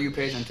my For You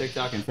page on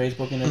TikTok and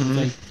Facebook and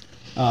everything.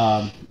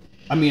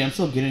 I mean, I'm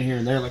still getting here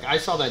and there. Like, I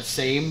saw that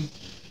same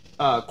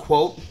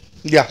quote.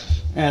 Yeah.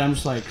 And I'm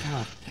just like,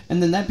 God.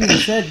 And then that being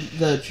said,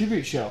 the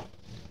tribute show,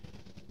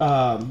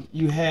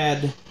 you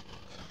had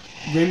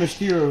Rey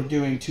Mysterio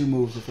doing 2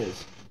 moves of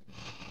his.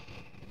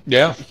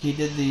 Yeah. He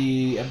did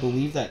I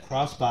believe that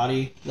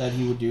crossbody that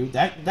he would do.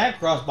 That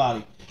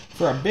crossbody,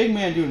 for a big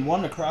man doing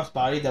a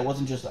crossbody that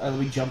wasn't just, let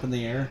me jump in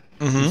the air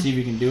and see if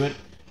you can do it.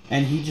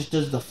 And he just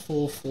does the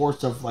full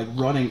force of, like,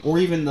 running. Or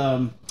even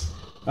the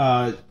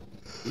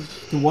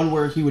one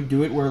where he would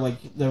do it where, like,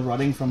 they're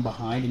running from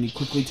behind and he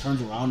quickly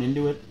turns around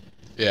into it.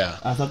 Yeah.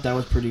 I thought that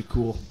was pretty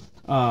cool.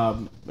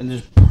 And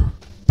just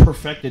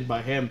perfected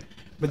by him.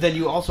 But then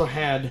you also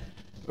had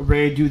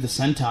Ray do the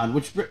senton,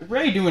 which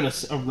Ray doing a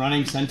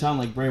running senton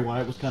like Bray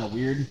Wyatt was kind of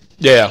weird.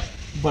 Yeah.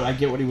 But I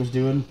get what he was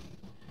doing.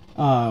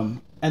 And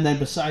then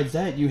besides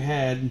that, you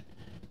had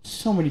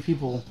so many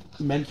people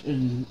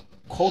mention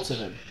quotes of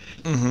him.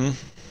 Mm-hmm.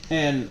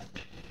 And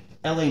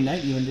LA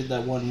Knight even did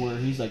that one where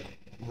he's like,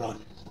 run.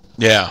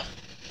 Yeah.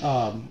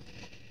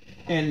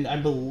 And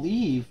I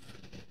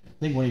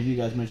think one of you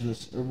guys mentioned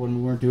this or when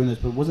we weren't doing this,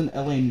 but wasn't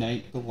LA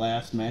Knight the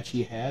last match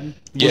he had?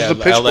 Yeah, was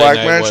the Pitch LA Black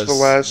Knight match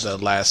was the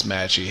last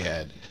match he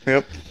had.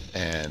 Yep.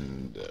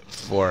 And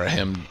for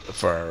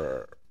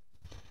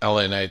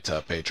LA Knight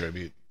to pay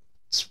tribute,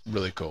 it's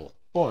really cool.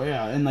 Oh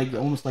yeah, and like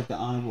almost like the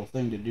honorable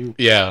thing to do.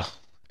 Yeah,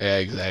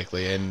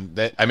 exactly. And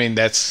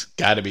that's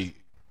got to be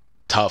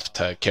tough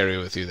to carry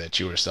with you that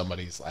you were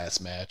somebody's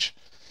last match.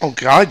 Oh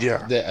God,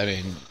 yeah.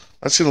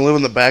 That's gonna live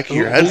in the back of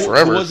your head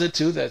forever. Who was it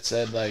too that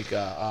said like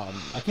I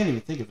can't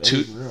even think of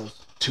Eddie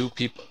Guerrero's. Two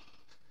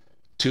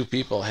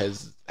people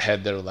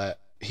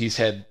he's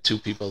had 2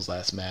 people's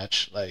last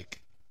match.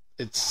 Like,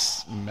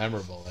 it's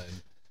memorable.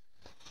 And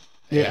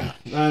yeah,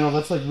 I know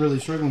that's like really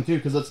struggling too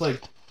because that's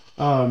like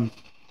I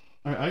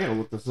gotta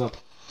look this up,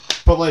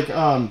 but like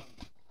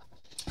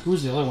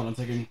who's the other one I'm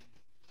thinking?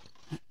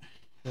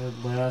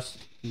 Last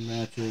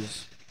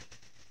matches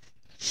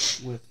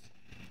with.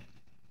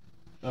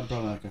 I'm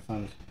probably not gonna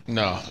find it.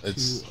 No,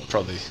 it's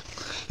probably,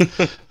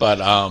 but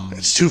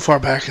it's too far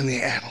back in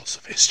the annals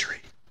of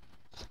history.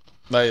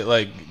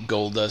 Like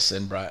Goldust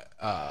and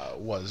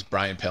was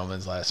Brian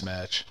Pillman's last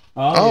match.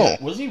 Oh.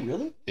 Yeah. Was he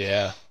really?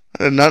 Yeah.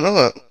 I did not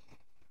know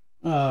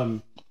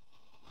that.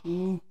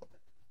 Who?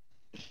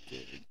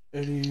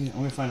 Eddie. I'm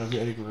gonna find out who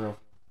Eddie Guerrero.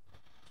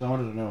 So I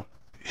wanted to know.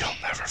 You'll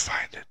never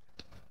find it.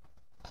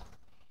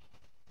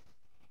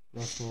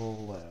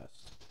 Russell last.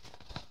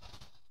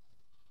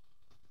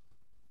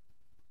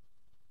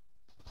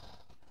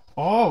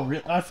 Oh,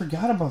 I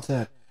forgot about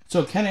that.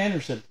 So Ken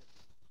Anderson.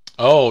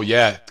 Oh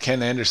yeah,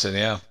 Ken Anderson.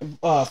 Yeah.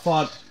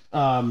 Fought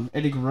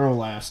Eddie Guerrero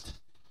last.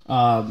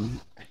 I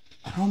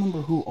don't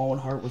remember who Owen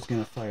Hart was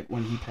gonna fight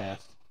when he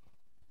passed.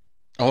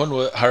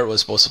 Owen Hart was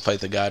supposed to fight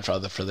the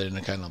Godfather for the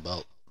Intercontinental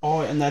belt.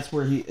 Oh, and that's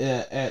where he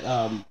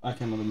I can't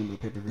remember the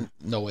pay-per-view.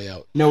 No Way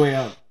Out. No Way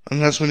Out.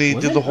 And that's when he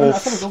did the whole. I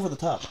thought it was Over the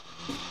Top.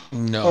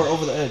 No. Or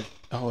Over the Edge.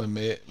 Oh, it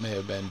may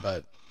have been,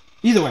 but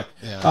either way.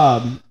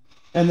 Yeah.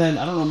 And then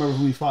I don't remember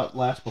who he fought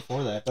last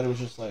before that, but it was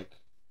just like,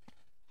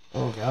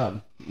 oh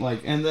God,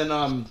 like, and then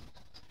I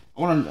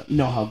want to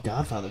know how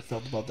Godfather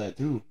felt about that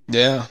too.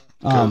 Yeah.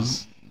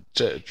 Because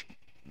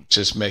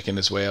just making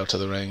his way out to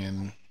the ring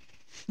and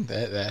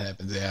that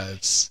happens. Yeah,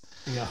 it's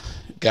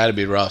got to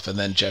be rough. And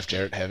then Jeff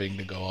Jarrett having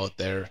to go out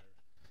there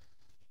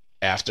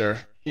after.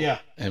 Yeah.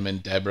 Him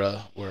and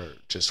Deborah were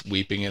just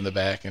weeping in the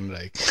back and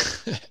like,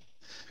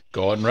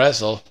 go and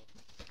wrestle.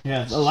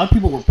 Yeah, a lot of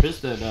people were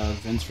pissed at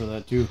Vince for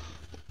that too,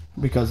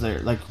 because they're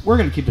like, we're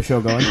gonna keep the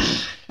show going.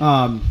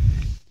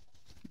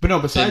 But no,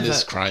 besides in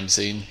this that, crime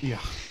scene. Yeah,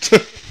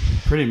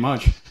 pretty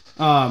much.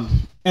 And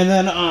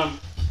then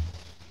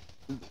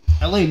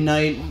LA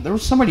Knight, there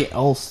was somebody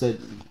else that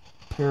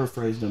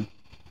paraphrased him.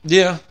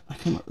 Yeah,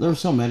 there were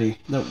so many.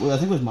 I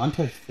think it was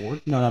Montez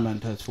Ford. No, not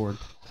Montez Ford.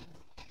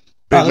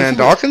 Big Man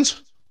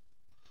Dawkins.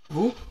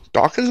 Who?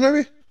 Dawkins,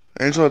 maybe?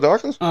 Angela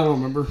Dawkins? I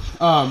don't remember.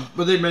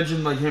 But they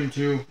mentioned like him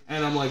too,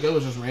 and I'm like, that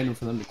was just random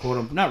for them to quote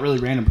him. Not really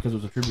random because it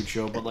was a tribute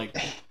show, but like,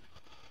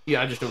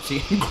 yeah, I just don't see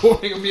him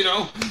quoting him, you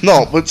know?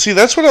 No, but see,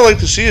 that's what I like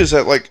to see is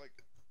that like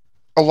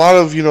a lot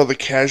of, the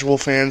casual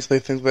fans, they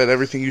think that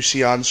everything you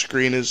see on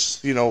screen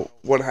is,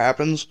 what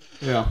happens.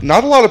 Yeah.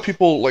 Not a lot of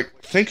people like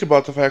think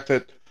about the fact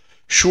that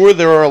sure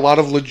there are a lot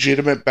of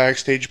legitimate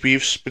backstage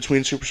beefs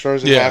between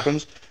superstars that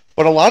happens,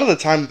 but a lot of the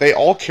time they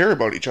all care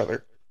about each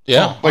other.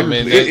 Yeah, like,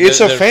 it's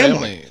a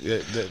family.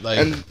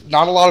 And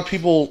not a lot of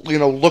people,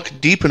 look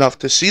deep enough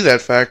to see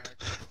that fact.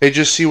 They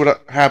just see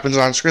what happens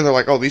on screen. They're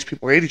like, oh, these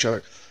people hate each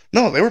other.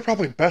 No, they were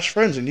probably best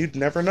friends, and you'd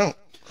never know.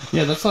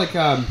 Yeah, that's like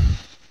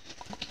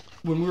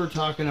when we were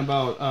talking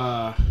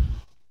about.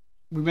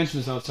 We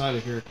mentioned this outside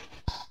of here,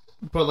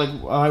 but like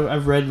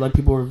I've read like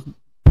people were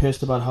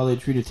pissed about how they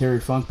treated Terry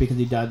Funk because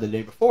he died the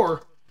day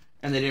before,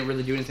 and they didn't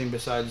really do anything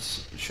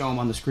besides show him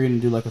on the screen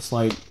and do like a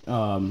slight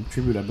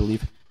tribute, I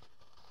believe.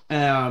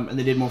 And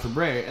they did more for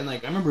Bray, and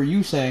like I remember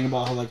you saying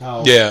about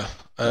how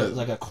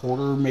like a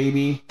quarter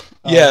maybe.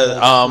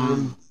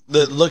 Yeah,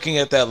 looking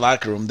at that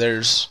locker room,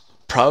 there's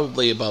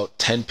probably about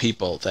 10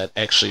 people that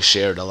actually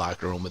shared a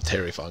locker room with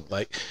Terry Funk.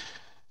 Like,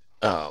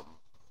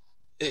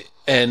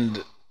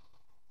 and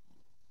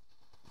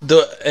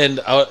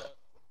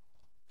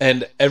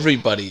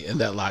everybody in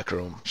that locker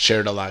room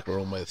shared a locker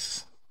room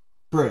with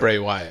Bray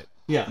Wyatt.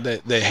 Yeah.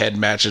 They had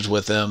matches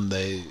with him.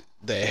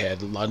 They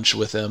had lunch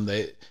with him.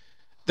 They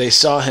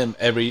saw him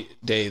every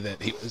day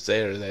that he was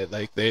there.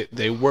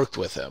 They worked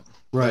with him.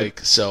 Right. Like,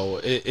 so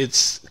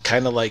it's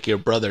kind of like your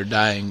brother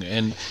dying,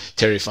 and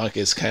Terry Funk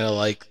is kind of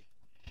like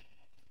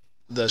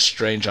the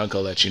strange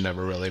uncle that you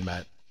never really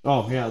met.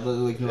 Oh yeah,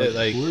 like who are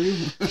you?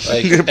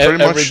 Like Yeah, pretty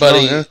much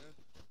everybody, so, yeah.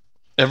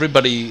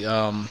 everybody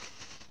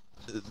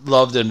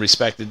loved and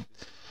respected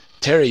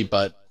Terry,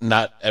 but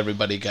not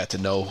everybody got to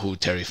know who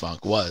Terry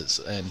Funk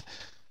was. And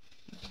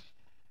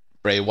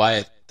Bray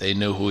Wyatt, they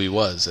knew who he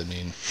was. I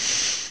mean,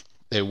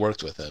 they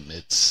worked with him.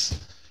 It's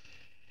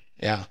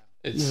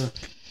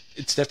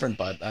different,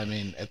 but I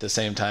mean, at the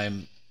same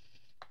time,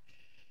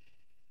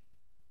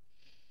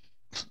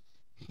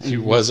 he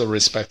was a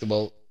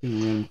respectable.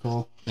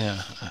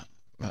 Yeah,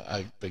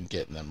 I've been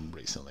getting them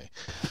recently.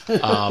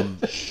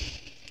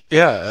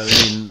 Yeah, I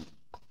mean,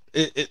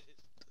 it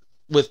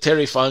with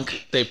Terry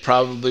Funk, they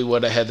probably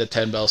would have had the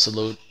 10 bell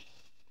salute.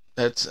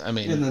 That's, I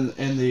mean,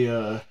 and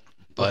the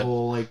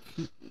whole like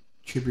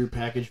tribute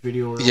package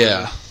video. Or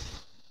yeah,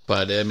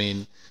 but I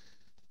mean,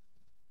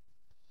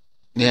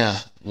 yeah,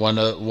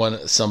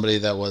 somebody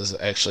that was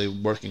actually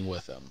working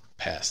with him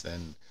passed,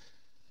 and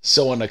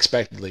so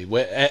unexpectedly.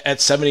 At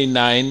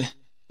 79,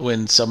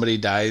 when somebody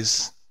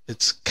dies,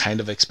 it's kind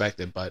of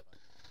expected, but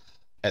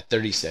at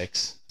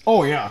 36.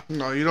 Oh yeah.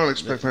 No, you don't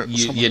expect that.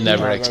 You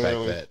never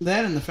expect that.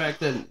 That and the fact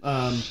that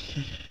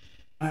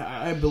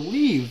I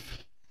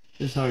believe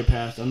this is how he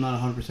passed. I'm not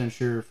 100%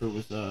 sure if it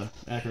was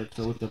accurate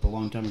because I looked up a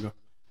long time ago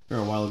or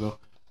a while ago.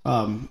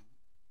 I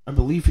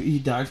believe he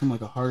died from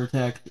like a heart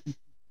attack,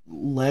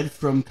 led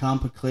from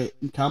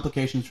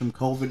complications from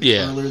COVID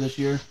earlier this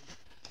year.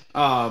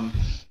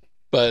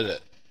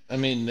 But I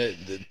mean,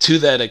 to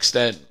that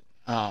extent,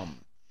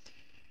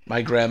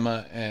 my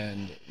grandma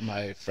and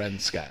my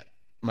friend Scott,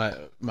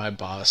 my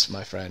boss,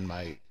 my friend,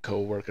 my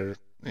coworker,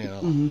 you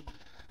know,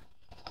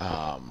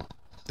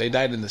 they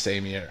died in the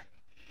same year.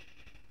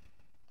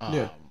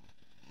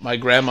 My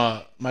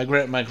grandma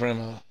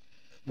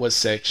was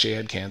sick. She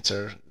had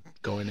cancer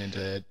going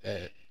into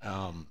it.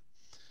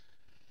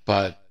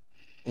 But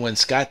when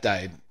Scott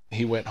died,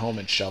 he went home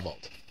and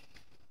shoveled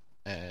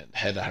and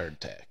had a heart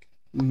attack.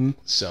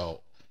 So,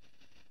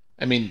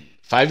 I mean,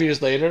 5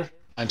 years later,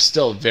 I'm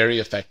still very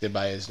affected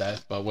by his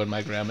death, but when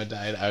my grandma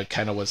died, I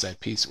kind of was at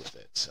peace with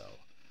it. So,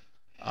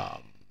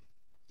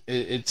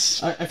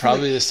 it's I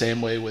probably like the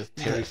same way with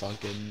Terry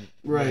Funk and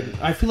right.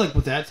 I feel like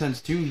with that sense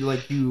too,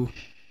 you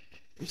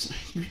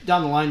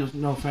down the line,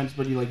 no offense,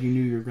 but you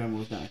knew your grandma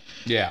was dying.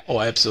 Yeah. Oh,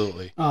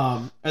 absolutely.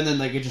 And then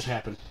like it just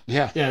happened.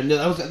 Yeah. Yeah.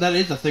 That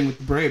is the thing with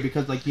Bray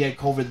because like he had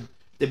COVID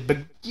the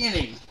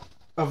beginning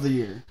of the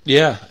year.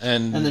 Yeah,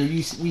 and then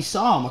we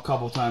saw him a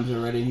couple times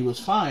already, and he was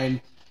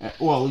fine.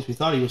 Well, at least we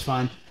thought he was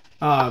fine.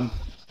 Was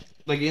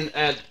he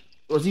at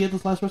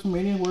this last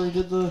WrestleMania where he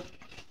did the?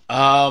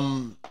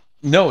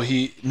 No,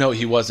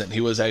 he wasn't.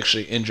 He was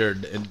actually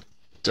injured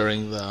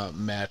during the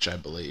match, I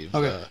believe.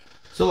 Okay,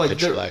 so like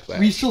match.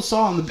 We still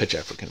saw him pitch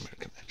African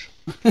American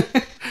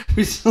match.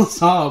 We still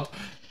saw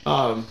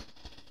him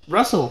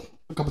wrestle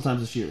a couple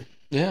times this year.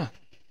 Yeah,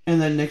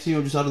 and then next thing you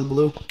know, just out of the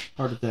blue,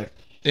 heart attack.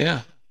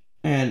 Yeah,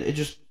 and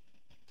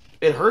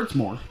it hurts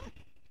more.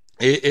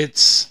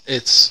 It's.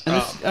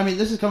 I mean,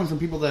 this is coming from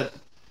people that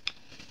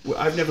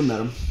I've never met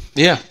him.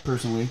 Yeah,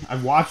 personally,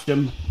 I've watched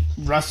him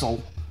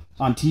wrestle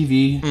on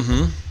TV.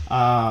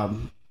 I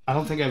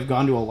don't think I've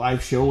gone to a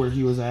live show where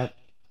he was at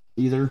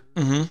either.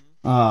 And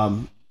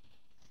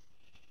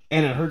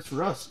it hurts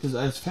for us because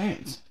as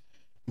fans,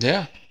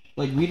 yeah,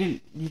 like we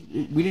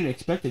didn't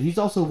expect it. He's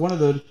also one of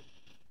the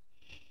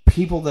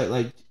people that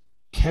like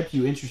kept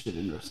you interested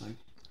in wrestling.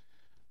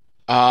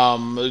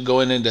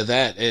 Going into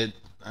that,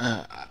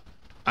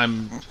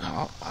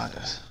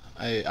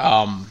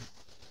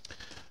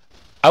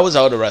 I was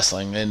out of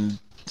wrestling, and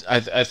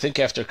I think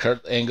after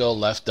Kurt Angle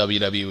left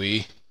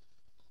WWE,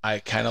 I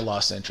kind of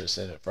lost interest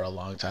in it for a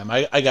long time.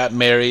 I got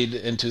married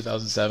in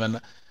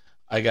 2007.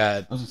 I was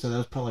gonna say that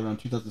was probably around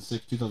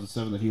 2006,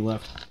 2007 that he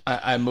left.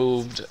 I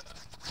moved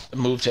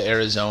to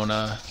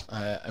Arizona.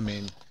 I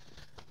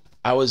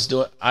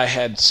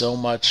had so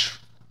much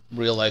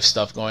real life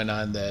stuff going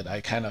on that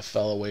I kind of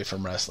fell away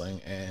from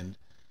wrestling, and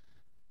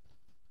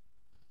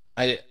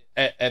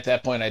at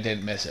that point I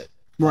didn't miss it.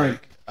 Right.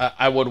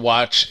 I would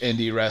watch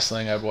indie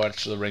wrestling. I'd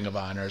watch the Ring of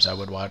Honors. I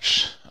would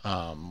watch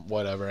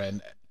whatever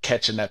and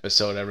catch an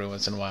episode every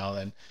once in a while,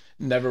 and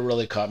never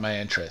really caught my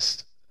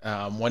interest.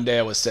 One day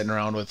I was sitting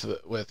around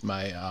with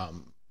my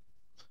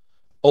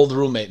old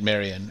roommate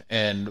Marion,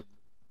 and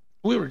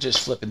we were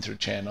just flipping through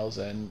channels,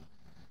 and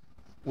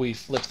we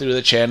flipped through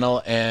the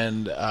channel,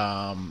 and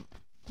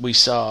we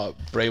saw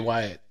Bray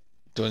Wyatt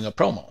doing a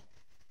promo,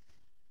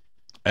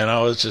 and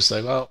I was just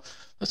like, well,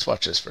 let's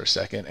watch this for a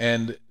second.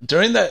 And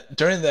during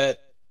that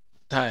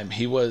time,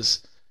 he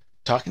was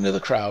talking to the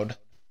crowd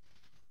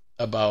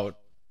about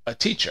a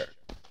teacher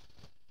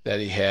that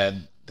he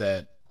had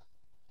that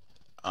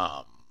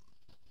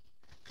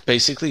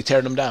basically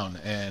teared him down,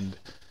 and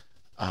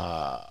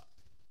that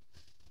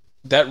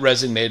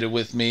resonated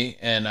with me.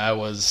 And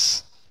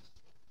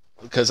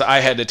because I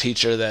had a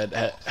teacher that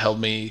held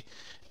me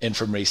in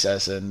from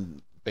recess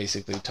and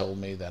basically told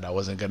me that I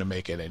wasn't going to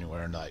make it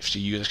anywhere in life. She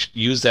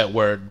used that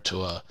word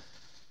to a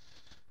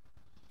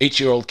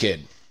 8-year-old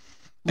kid.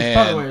 Which,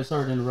 by the way,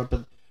 sorry to interrupt,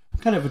 but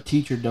what kind of a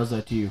teacher does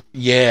that to you?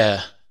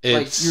 Yeah.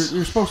 It's, like,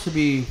 you're supposed to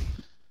be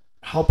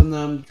helping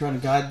them, trying to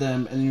guide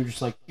them, and you're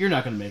just like, you're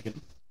not going to make it.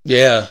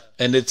 Yeah,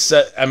 and it's,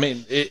 I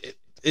mean, it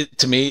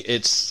to me,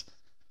 it's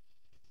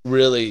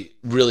really,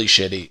 really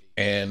shitty.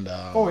 And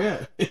oh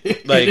yeah,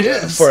 like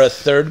for a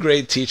 3rd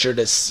grade teacher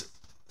to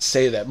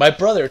say that. My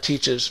brother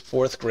teaches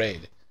 4th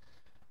grade,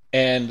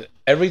 and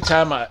every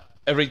time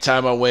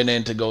I went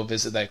in to go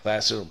visit that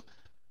classroom,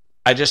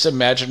 I just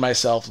imagined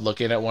myself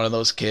looking at one of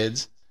those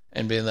kids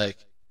and being like,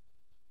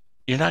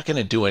 "You're not going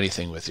to do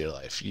anything with your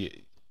life,"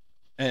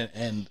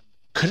 and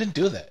couldn't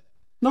do that.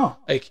 No,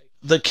 like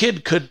the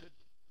kid could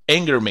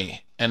anger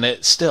me, and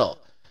it still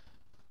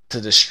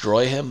to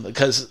destroy him,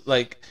 because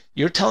like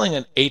you're telling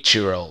an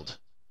 8-year-old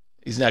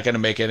he's not going to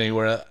make it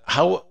anywhere.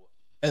 How?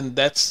 And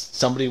that's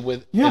somebody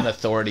with an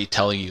authority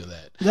telling you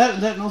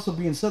that. That also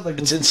being said, like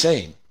it's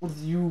insane.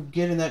 With you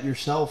getting that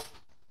yourself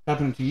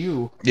happening to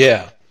you.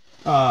 Yeah.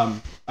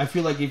 I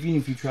feel like even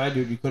if you tried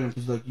to, you couldn't,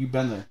 because like you've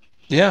been there.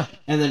 Yeah.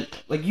 And then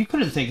like you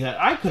couldn't think that.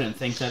 I couldn't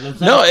think that.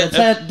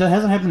 That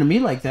hasn't happened to me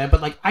like that.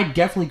 But like I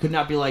definitely could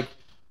not be like,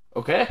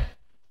 okay,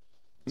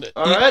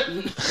 all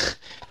right.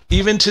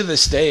 Even to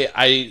this day,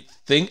 I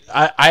think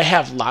I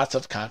have lots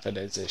of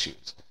confidence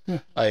issues. Yeah.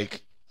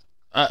 Like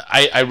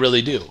I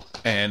really do,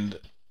 and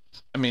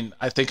I mean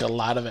I think a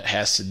lot of it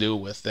has to do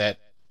with that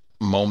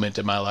moment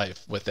in my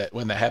life with that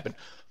when that happened.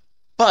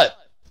 But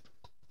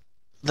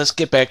let's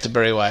get back to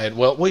Bray Wyatt.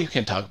 Well, you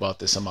can talk about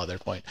this some other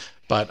point.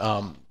 But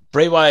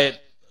Bray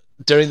Wyatt,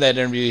 during that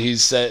interview, he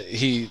said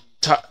he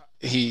talked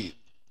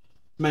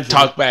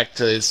back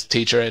to his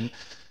teacher, and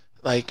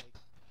like,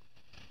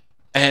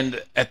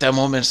 and at that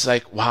moment, it's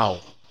like,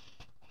 wow,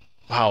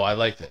 I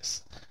like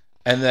this.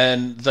 And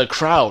then the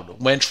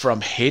crowd went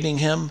from hating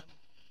him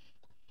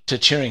to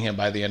cheering him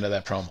by the end of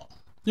that promo.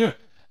 Yeah.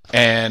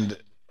 And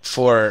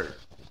for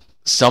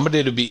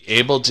somebody to be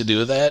able to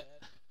do that,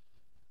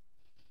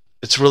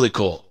 it's really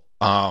cool.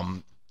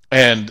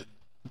 And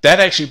that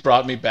actually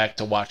brought me back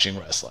to watching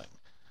wrestling.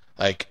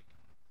 Like,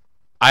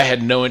 I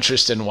had no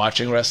interest in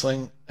watching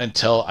wrestling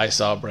until I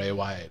saw Bray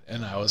Wyatt,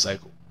 and I was like,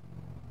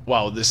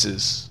 wow, this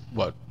is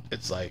what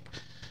it's like.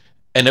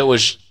 And it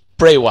was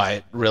Bray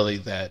Wyatt really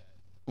that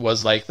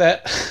was like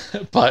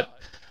that. But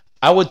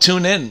I would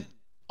tune in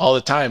all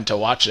the time to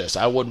watch this.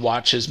 I would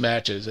watch his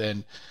matches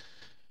and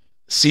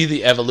see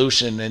the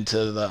evolution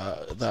into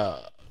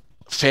the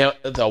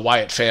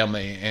Wyatt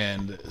family,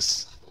 and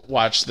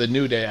watch the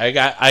New Day.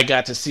 I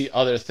got to see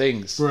other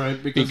things,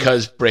 right?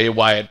 Because Bray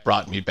Wyatt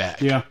brought me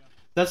back. Yeah,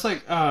 that's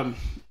like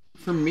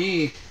for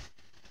me,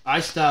 I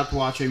stopped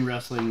watching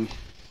wrestling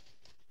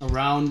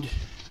around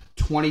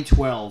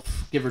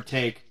 2012, give or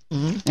take,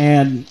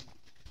 and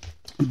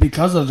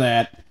because of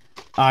that,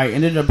 I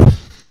ended up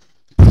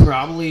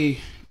probably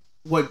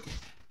what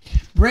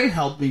Bray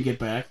helped me get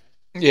back.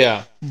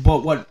 Yeah.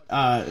 But what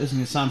isn't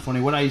gonna sound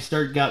funny, what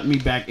got me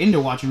back into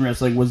watching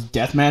wrestling was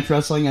deathmatch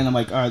wrestling, and I'm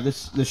like, all right,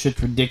 this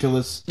shit's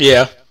ridiculous.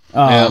 Yeah.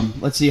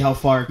 Let's see how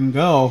far it can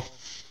go.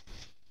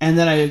 And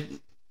then I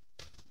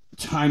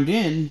chimed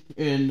in,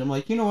 and I'm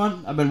like, you know what?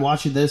 I've been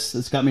watching this.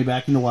 It's got me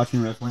back into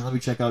watching wrestling. Let me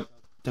check out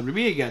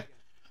WWE again.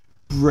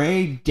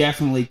 Bray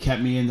definitely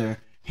kept me in there.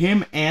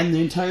 Him and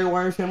the entire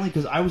Wyatt family,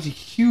 because I was a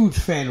huge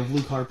fan of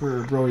Luke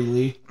Harper or Brody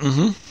Lee.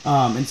 Mm-hmm.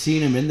 And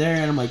seeing him in there,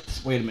 and I'm like,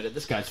 wait a minute,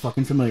 this guy's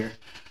fucking familiar.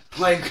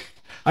 Like,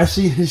 I've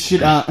seen his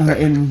shit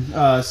in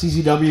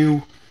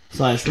CZW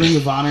 / Ring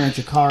of Honor and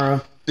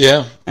Chikara.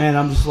 Yeah. And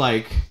I'm just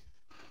like,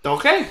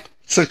 okay.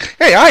 It's like,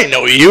 hey, I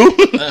know you.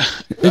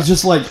 It's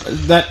just like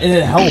that, and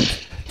it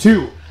helped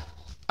too.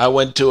 I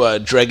went to a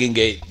Dragon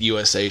Gate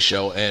USA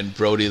show, and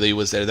Brody Lee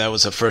was there. That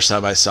was the first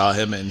time I saw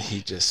him, and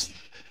he just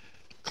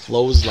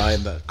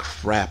clotheslined the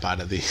crap out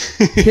of these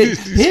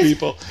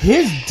people.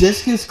 His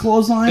discus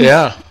clothesline,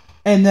 yeah,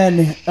 and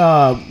then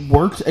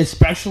worked,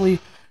 especially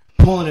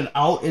pulling it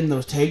out in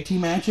those tag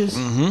team matches,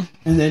 and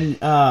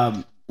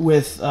then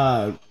with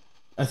I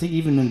think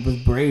even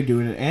with Bray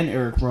doing it and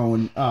Eric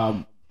Rowan,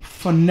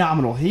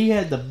 phenomenal. He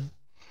had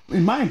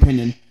in my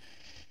opinion,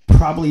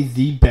 probably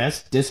the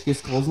best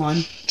discus clothesline.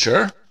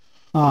 Sure.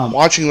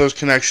 Watching those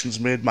connections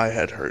made my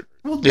head hurt.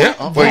 Well, yeah,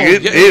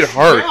 it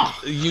hurt.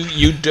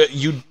 Yeah.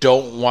 You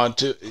don't want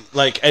to,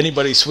 like,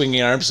 anybody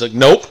swinging arms, like,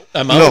 nope,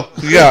 I'm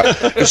out. No, yeah.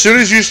 As soon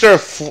as you start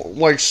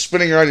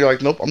spinning around, you're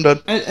like, nope, I'm done.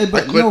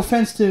 But no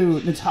offense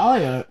to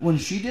Natalia, when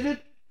she did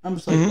it, I'm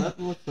just like, that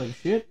looks like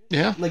shit.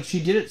 Yeah. Like, she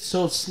did it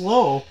so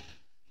slow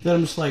that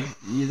I'm just like,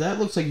 that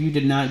looks like you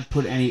did not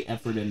put any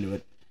effort into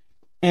it.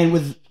 And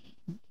with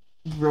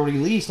Brody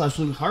Lee /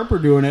 Luke Harper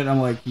doing it. I'm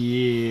like,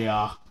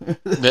 yeah,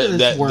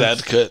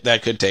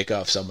 that could take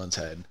off someone's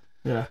head.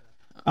 Yeah.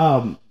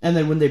 And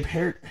then when they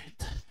paired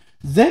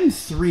them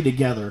three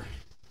together,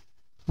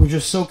 were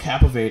just so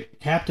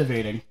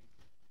captivating.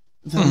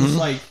 So I was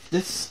like,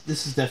 this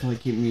is definitely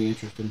keeping me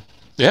interested.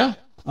 Yeah.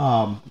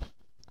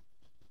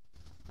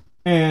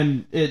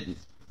 And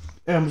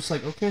I'm just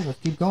like, okay, let's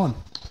keep going.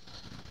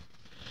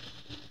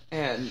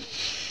 And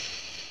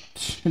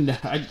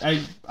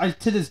I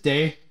to this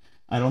day,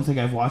 I don't think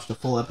I've watched a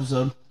full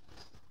episode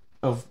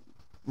of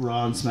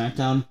Raw and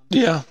SmackDown.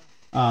 Yeah.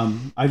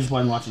 I just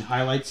wasn't watching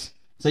highlights.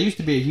 So I used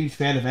to be a huge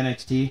fan of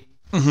NXT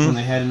when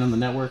they had it on the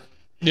network.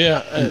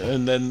 Yeah,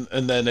 and then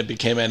it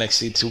became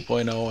NXT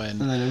 2.0, and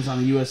then it was on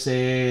the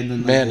USA, and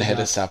then man, I had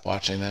to stop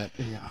watching that.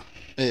 Yeah,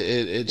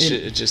 it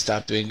just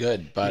stopped doing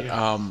good. But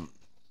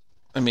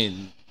I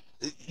mean,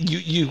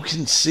 you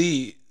can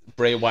see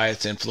Bray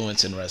Wyatt's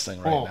influence in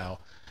wrestling right now.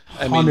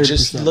 I mean, 100%.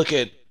 just look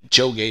at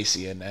Joe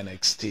Gacy in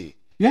NXT.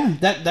 Yeah,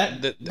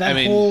 that I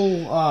mean,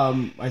 whole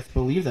I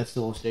believe that's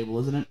still a stable,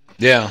 isn't it?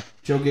 Yeah,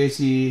 Joe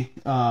Gacy.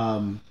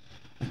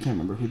 I can't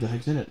remember who the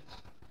heck's in it.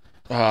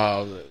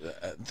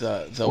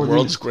 The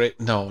world's great.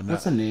 No,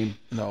 what's the name?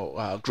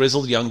 No,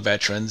 Grizzled Young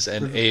Veterans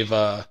and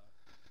Ava,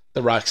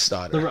 the Rock's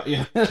daughter.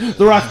 The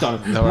Rock's daughter,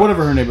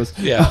 whatever her name is.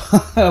 Yeah,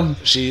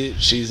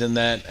 she's in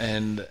that,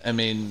 and I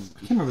mean, I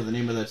can't remember the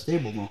name of that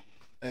stable though.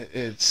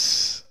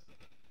 It's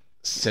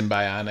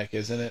Symbionic,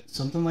 isn't it?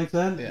 Something like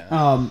that.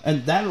 Yeah.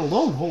 And that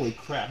alone, holy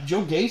crap!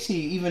 Joe Gacy,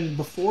 even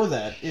before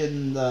that,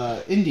 in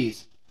the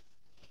Indies,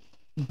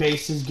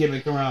 based his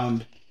gimmick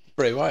around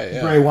Bray Wyatt.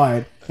 Yeah. Bray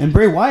Wyatt, and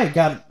Bray Wyatt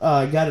got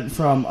it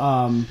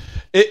from.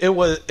 It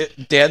was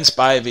Dan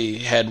Spivey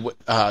had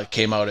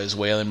came out as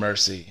Waylon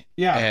Mercy.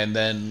 Yeah. And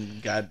then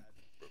got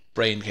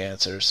brain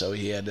cancer, so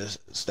he had to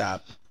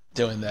stop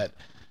doing that.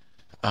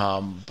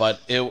 But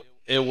it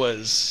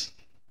was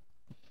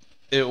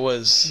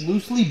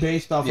loosely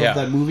based off of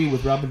that movie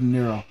with Robert De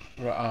Niro.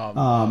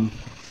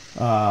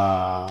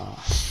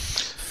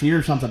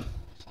 Fear something.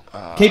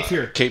 Cape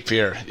Fear. Cape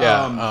Fear.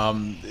 Yeah.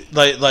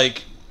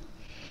 Like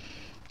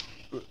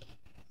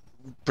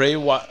Bray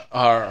Wyatt,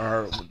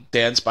 or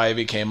Dan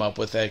Spivey came up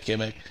with that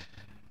gimmick,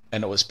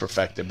 and it was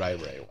perfected by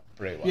Bray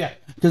Wyatt. Yeah,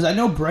 because I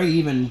know Bray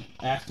even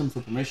asked him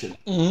for permission,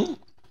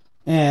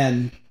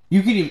 and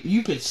you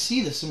could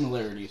see the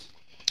similarities.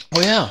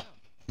 Oh yeah,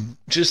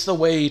 just the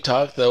way he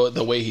talked,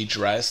 the way he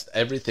dressed,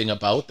 everything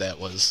about that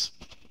was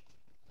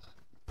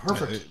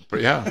perfect.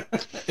 Yeah,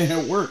 and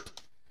it worked.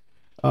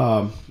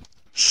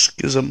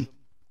 Schism.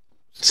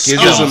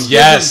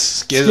 Yes.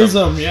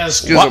 Schism.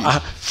 Yes. Schism.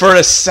 For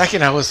a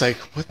second, I was like,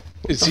 "What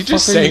is he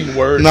just saying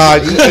words?" No,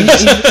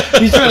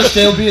 he's trying to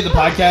still be at the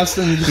podcast.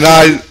 And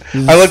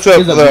I looked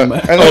up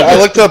I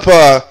looked up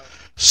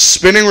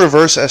spinning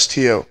reverse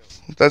STO.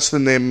 That's the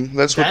name.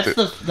 That's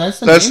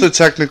the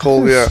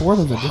technical. Yeah. Sort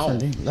of a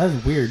different name.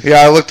 That's weird.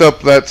 Yeah, I looked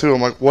up that too.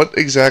 I'm like, what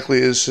exactly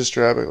is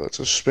Sister Abigail? It's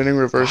a spinning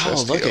reverse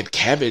STO. Look at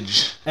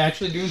Cabbage.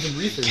 Actually doing some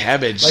research.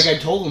 Cabbage. Like I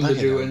told him to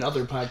do in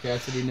other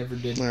podcasts that he never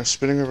did. Yeah,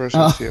 spinning reverse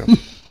STO.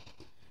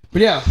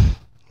 But yeah,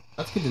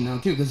 that's good to know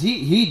too, because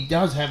he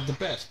does have the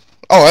best.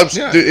 Oh,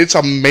 absolutely. Dude, it's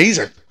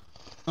amazing.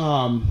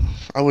 I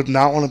would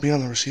not want to be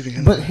on the receiving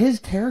end. But his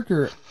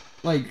character,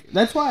 like,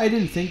 that's why I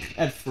didn't think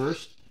at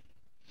first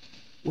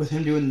with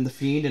him doing the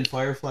Fiend and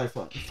Firefly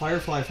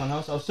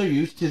Funhouse. I was so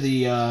used to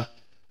the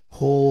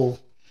whole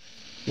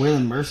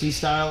Waylon Mercy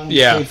style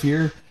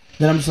here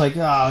that I'm just like,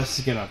 this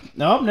is gonna.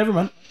 Nope, never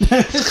mind.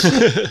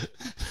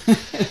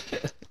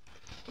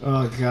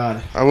 Oh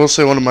God! I will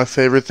say one of my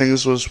favorite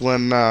things was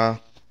when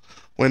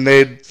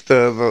they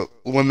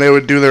when they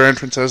would do their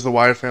entrance as the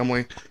Wyatt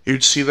family,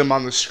 you'd see them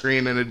on the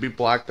screen and it'd be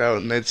blacked out,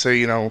 and they'd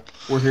say,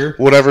 we're here,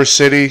 whatever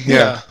city,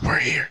 we're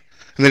here,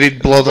 and then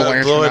he'd blow the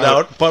lantern blow it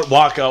out, but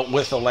walk out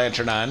with the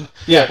lantern on.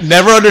 Yeah,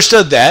 never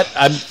understood that.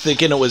 I'm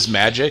thinking it was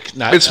magic.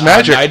 It's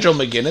magic. Nigel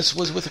McGuinness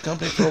was with the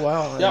company for a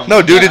while. Yeah.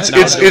 No, dude, it's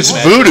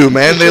voodoo,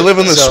 man. They live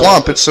in the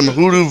swamp. It's some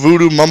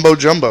voodoo mumbo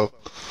jumbo.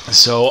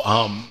 So,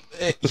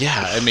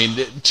 yeah, I mean,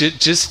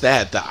 just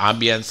that, the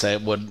ambience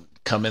that would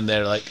come in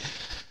there, like,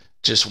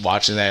 just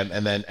watching that,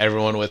 and then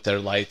everyone with their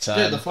lights on.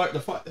 Yeah, the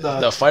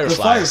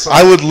fireflies.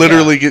 I would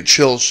literally get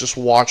chills just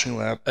watching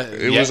that.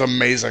 It was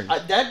amazing.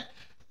 That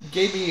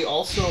gave me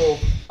also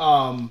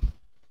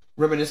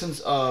reminiscence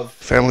of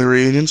family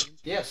reunions.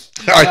 Yes,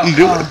 I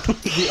knew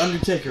it. The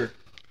Undertaker.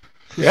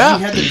 Yeah,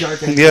 he had the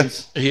dark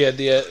entrance. He had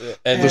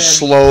the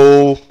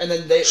slow, and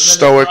then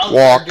stoic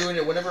walk. Doing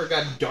it whenever it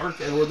got dark,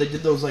 and where they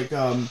did those like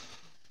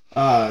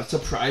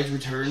surprise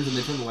returns, and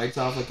they turned the lights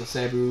off like the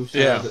Sabu.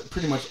 So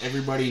pretty much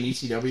everybody in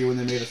ECW when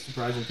they made a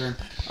surprise return.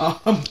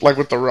 Like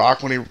with The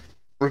Rock when he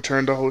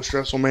returned to host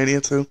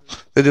WrestleMania too.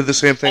 They did the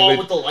same thing.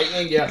 With the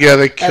lightning, yeah. Yeah,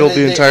 they killed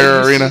the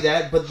entire arena. See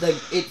that, but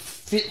it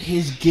fit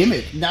his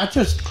gimmick. Not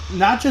just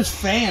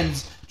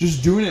fans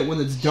just doing it when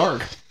it's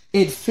dark.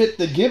 It fit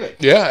the gimmick.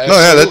 Yeah,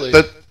 absolutely. No,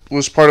 yeah, that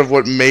was part of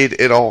what made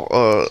it all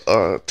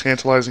a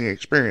tantalizing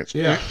experience.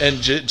 Yeah, and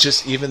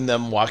just even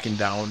them walking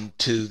down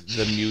to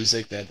the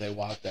music that they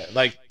walked at,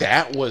 like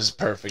that was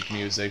perfect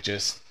music.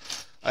 Just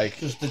Like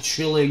just the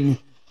chilling,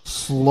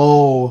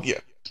 slow. Yeah.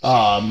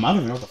 I don't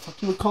even know what the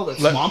fuck you would call that.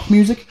 Swamp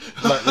music.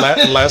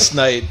 last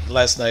night,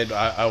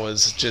 I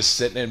was just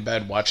sitting in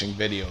bed watching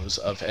videos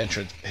of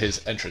his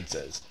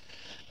entrances,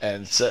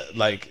 and so,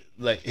 like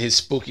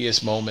his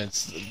spookiest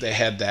moments. They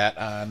had that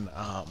on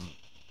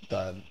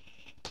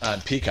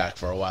on Peacock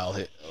for a while,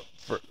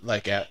 for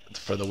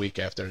the week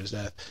after his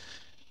death,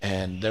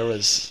 and there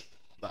was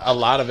a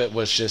lot of it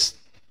was just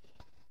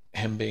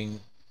him being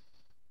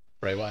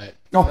Bray Wyatt.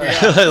 Oh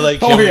yeah.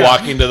 Like him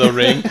walking to the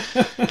ring,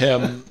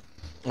 him.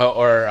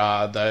 Or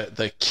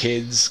the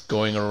kids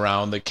going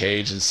around the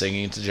cage and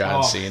singing to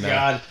John Cena.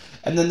 God.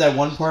 And then that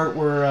one part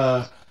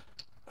where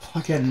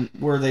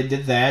where they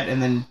did that,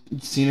 and then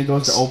Cena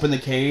goes to open the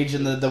cage,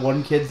 and the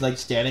one kid's like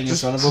standing in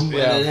front of him,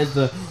 and it has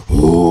the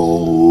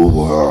whole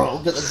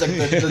world. It's like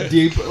the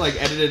deep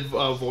like edited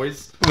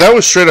voice. That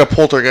was straight up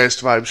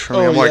Poltergeist vibes for me.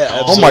 I'm like,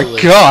 absolutely. oh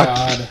my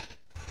god.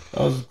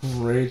 That was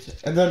great.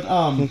 And then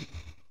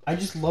I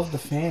just love the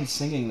fans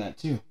singing that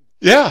too.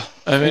 Yeah,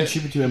 I mean,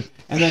 cheap it to him.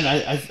 And then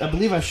I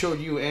believe I showed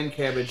you and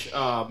Cabbage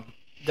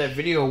that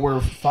video where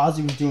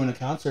Fozzy was doing a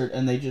concert,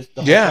 and they just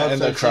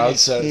the crowd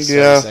started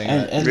singing.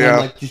 And then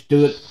like just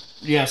do it.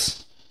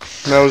 Yes,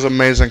 that was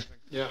amazing.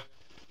 Yeah.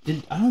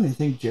 I don't even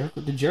think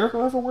Jericho. Did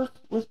Jericho ever work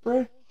with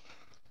Bray?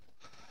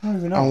 I don't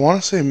even know. I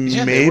want to say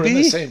maybe. They were in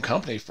the same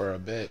company for a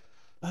bit.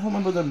 I don't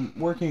remember them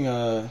working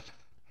a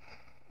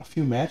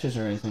few matches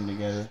or anything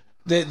together.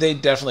 They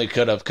definitely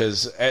could have,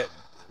 because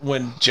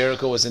when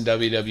Jericho was in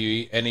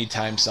WWE,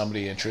 anytime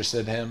somebody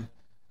interested him,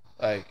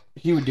 like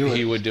he would do it.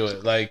 He would do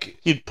it. Like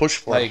he'd push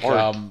for it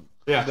hard.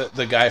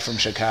 The guy from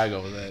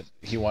Chicago that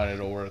he wanted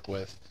to work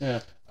with. Yeah.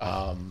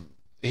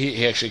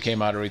 He actually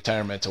came out of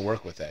retirement to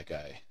work with that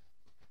guy.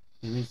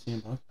 You mean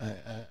CM Punk?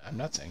 I'm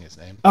not saying his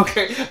name.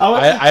 Okay.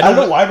 I don't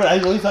know why, but I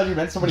really thought you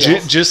meant somebody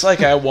else. Just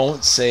like I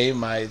won't say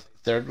my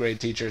third grade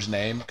teacher's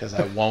name because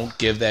I won't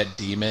give that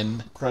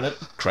demon credit.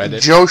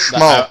 Joe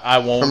Schmo. I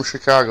won't from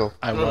Chicago.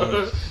 I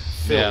won't.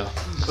 Phil. Yeah.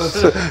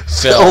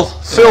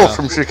 Phil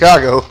from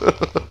Chicago.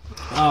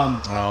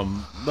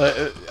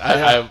 But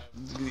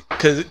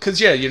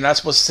because you're not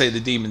supposed to say the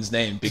demon's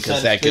name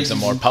because that gives them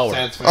more power.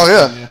 Oh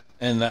yeah.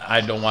 And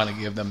I don't want to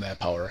give them that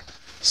power.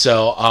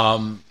 So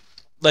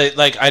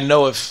like I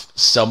know if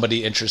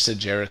somebody interested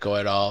Jericho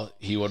at all,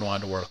 he would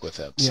want to work with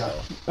him. So.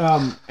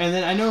 Yeah. And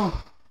then I know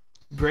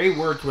Bray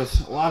worked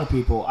with a lot of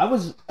people. I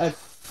was at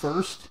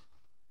first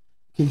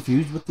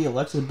confused with the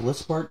Alexa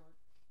Bliss part.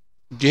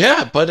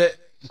 Yeah, but it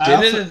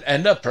didn't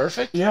end up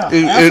perfect. Yeah,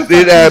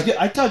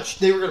 I thought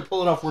they were going to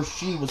pull it off where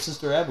she was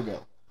Sister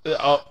Abigail.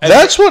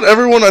 That's what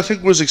everyone I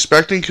think was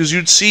expecting, because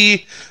you'd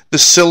see the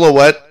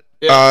silhouette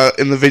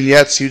in the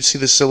vignettes. You'd see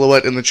the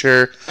silhouette in the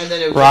chair, and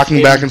then it was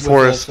rocking back and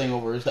forth. Thing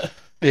over his head.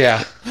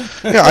 Yeah,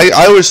 yeah.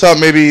 I always thought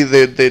maybe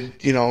they'd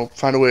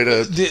find a way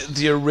to.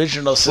 The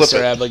original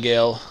Sister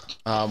Abigail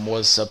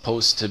was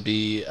supposed to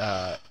be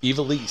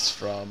Evilise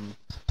from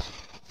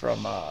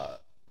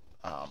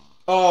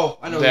Oh,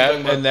 I know what you're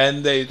talking about. And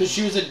then because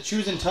she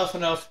was in Tough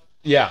Enough.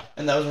 Yeah,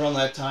 and that was around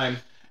that time.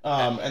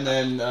 And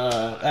then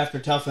after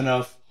Tough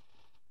Enough,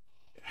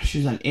 she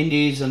was on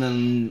Indies, and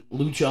then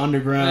Lucha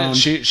Underground.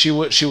 She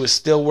was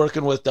still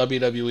working with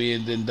WWE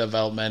and in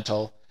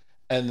developmental,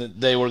 and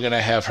they were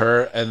gonna have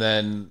her, and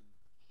then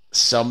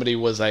somebody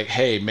was like,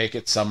 "Hey, make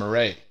it Summer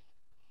Rae."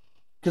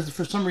 Because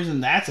for some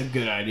reason that's a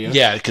good idea.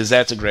 Yeah, because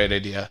that's a great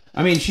idea.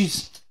 I mean,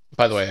 she's.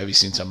 By the way, have you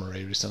seen Summer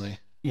Rae recently?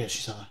 Yeah, she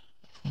saw it.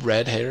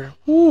 Red hair.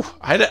 Woo!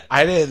 I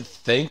didn't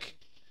think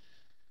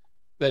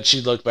that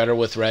she'd look better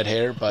with red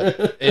hair,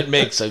 but it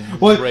makes a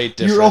great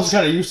difference. You're also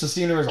kind of used to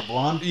seeing her as a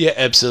blonde. Yeah,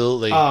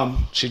 absolutely.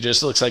 She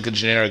just looks like a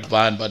generic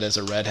blonde, but as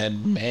a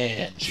redhead,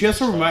 man. She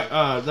also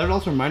that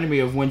also reminded me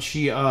of when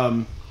she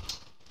that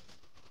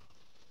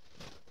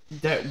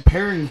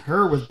pairing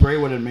her with Bray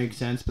wouldn't make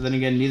sense, but then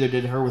again, neither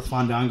did her with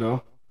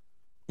Fandango.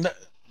 But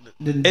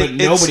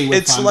nobody with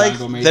it's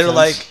Fandango like made they're sense.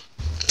 like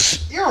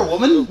you're a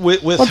woman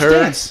with Let's her.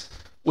 Dance.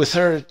 With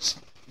her,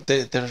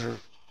 they're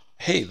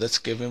hey, let's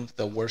give him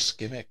the worst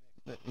gimmick.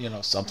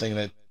 Something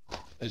that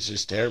is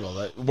just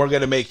terrible. We're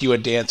gonna make you a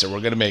dancer.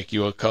 We're gonna make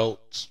you a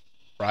coach,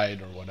 right,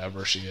 or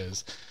whatever she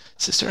is.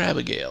 Sister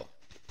Abigail,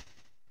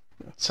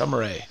 Summer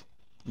Rae,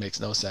 makes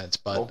no sense.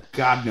 But oh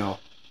God, no.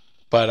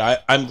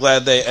 But I'm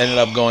glad they ended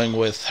up going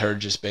with her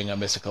just being a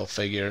mystical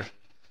figure,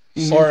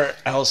 or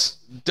else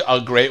a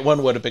great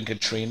one would have been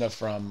Katrina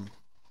from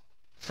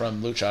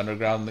Lucha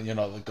Underground.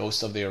 The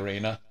ghost of the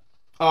arena.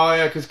 Oh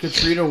yeah, because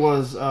Katrina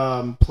was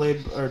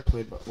played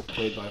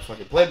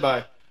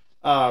by.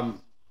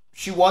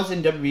 She was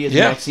in WWE as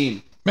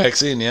Maxine.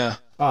 Maxine, yeah.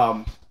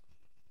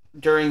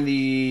 During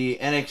the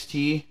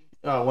NXT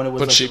when it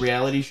was a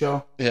reality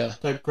show,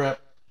 type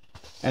crap,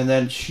 and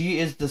then she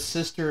is the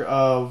sister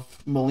of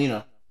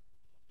Melina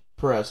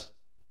Perez.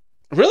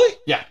 Really?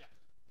 Yeah.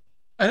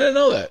 I didn't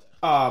know that.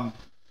 I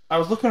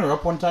was looking her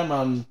up one time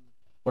on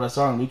what I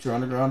saw on Lucha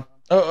Underground.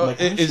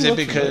 Is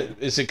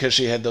it because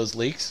she had those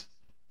leaks?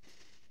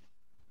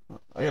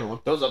 I gotta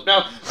look those up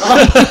now.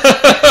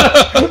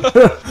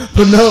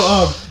 But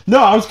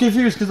no, I was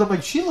confused because I'm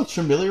like, she looks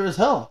familiar as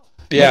hell.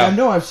 Yeah. Like, I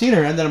know I've seen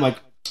her, and then I'm like,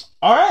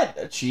 all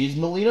right, she's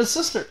Melina's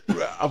sister.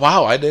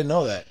 Wow, I didn't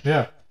know that.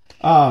 Yeah.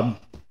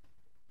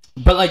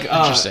 But like,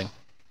 Interesting.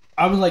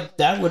 I was like,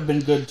 that would have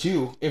been good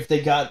too if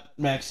they got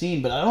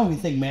Maxine, but I don't even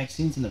think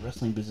Maxine's in the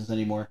wrestling business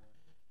anymore.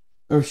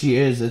 Or if she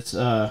is, it's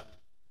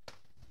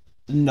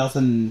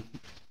nothing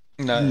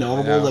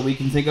notable that we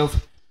can think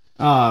of.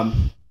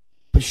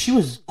 But she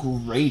was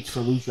great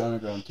for Lucha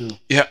Underground too.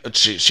 Yeah,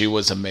 she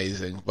was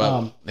amazing.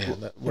 But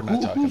we're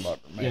not talking about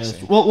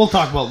Maxine. Yeah, we'll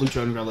talk about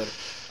Lucha Underground later.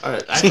 All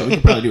right, I think we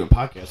could probably do a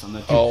podcast on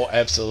that too. Oh,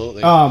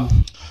 absolutely.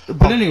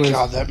 But anyways,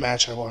 God, that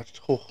match I watched.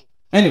 Oh.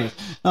 Anyways,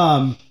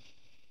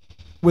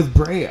 with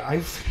Bray,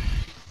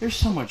 there's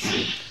so much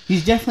shit.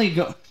 He's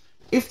definitely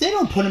if they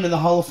don't put him in the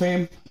Hall of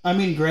Fame, I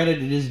mean,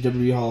 granted, it is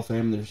WWE Hall of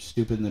Fame. They're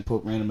stupid and they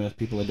put random ass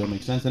people that don't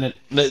make sense in it.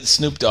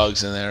 Snoop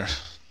Dogg's in there.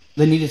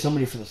 They needed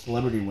somebody for the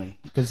celebrity wing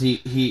because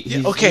he's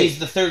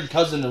the third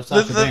cousin of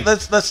Sasha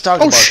Banks. Let's talk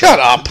about. Oh, shut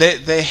up!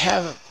 They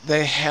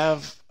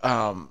have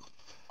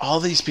all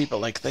these people,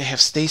 like they have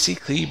Stacy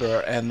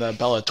Kleber and the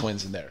Bella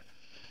twins in there.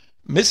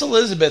 Miss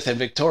Elizabeth and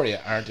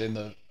Victoria aren't in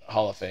the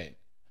Hall of Fame.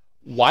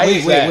 Why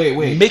is that?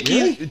 Wait.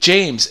 Mickey Really?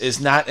 James is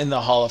not in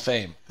the Hall of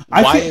Fame.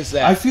 Why is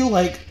that? I feel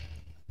like,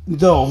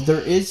 though,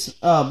 there is,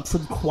 for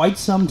quite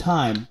some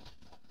time,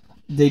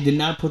 they did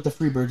not put the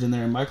Freebirds in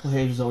there, and Michael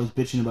Hayes was always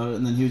bitching about it,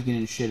 and then he was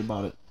getting shit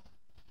about it.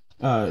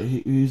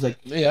 He was like,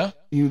 yeah.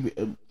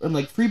 I'm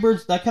like,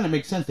 Freebirds, that kind of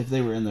makes sense if they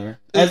were in there,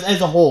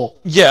 as a whole.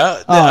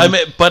 Yeah, I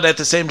mean, but at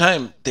the same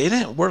time, they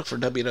didn't work for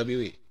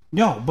WWE.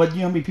 No, but you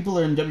know how many people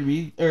are in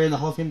WWE or in the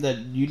Hall of Fame that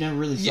you never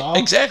really saw? Yeah,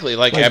 exactly,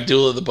 like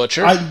Abdullah the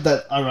Butcher.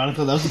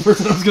 Ironically, that was the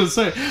person I was going to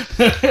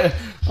say.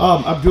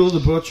 Abdullah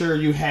the Butcher.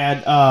 You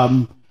had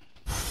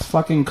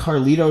fucking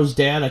Carlito's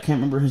dad. I can't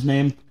remember his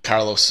name.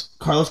 Carlos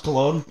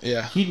Colon.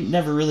 Yeah. He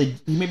never really.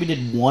 He maybe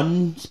did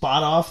one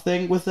spot off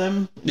thing with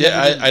them.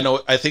 Yeah, I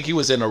know. I think he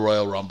was in a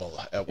Royal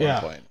Rumble at one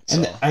point. So.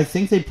 And I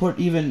think they put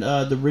even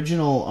the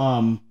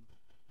original.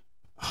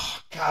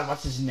 God,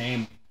 what's his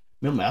name?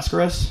 Mil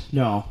Mascaras?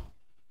 No.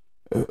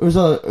 It was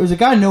a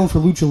guy known for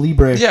Lucha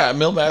Libre. Yeah,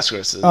 Mil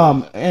Mascaras.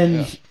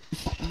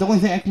 The only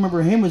thing I can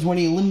remember him was when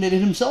he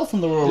eliminated himself from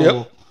the Royal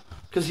Rumble.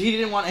 Because he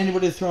didn't want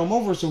anybody to throw him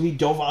over, so he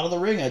dove out of the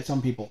ring at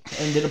some people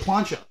and did a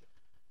plancha.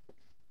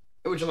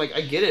 Which I'm like,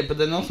 I get it, but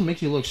then it also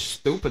makes you look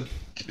stupid.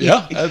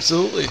 Yeah,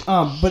 absolutely.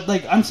 But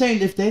like, I'm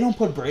saying if they don't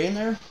put Bray in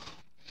there,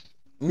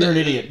 you're an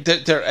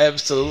idiot. They're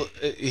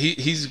absolutely.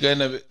 He's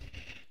gonna.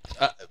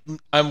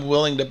 I'm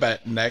willing to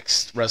bet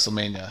next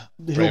WrestleMania,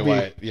 Bray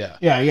Wyatt. Yeah.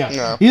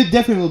 He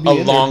definitely will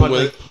be along in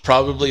there, with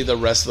probably the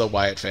rest of the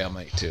Wyatt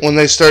family too. When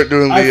they start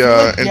doing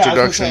the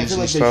introductions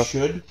and stuff, they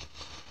should.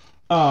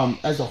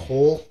 As a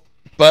whole.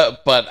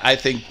 But I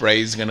think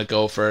Bray's gonna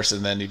go first,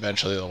 and then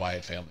eventually the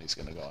Wyatt family's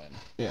gonna go in.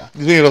 Yeah.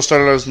 You think it'll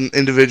start out as an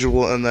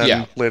individual, and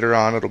then later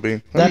on it'll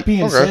be. That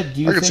being said,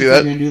 do you think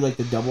they're gonna do like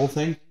the double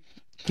thing?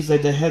 Because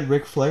they had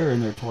Ric Flair in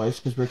there twice,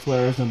 because Ric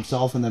Flair is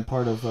himself and then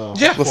part of...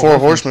 the Four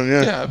Horsemen,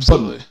 yeah. Yeah,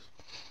 absolutely.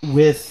 But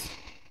with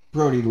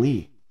Brody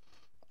Lee.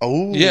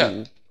 Oh.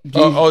 Yeah.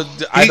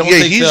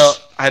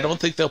 I don't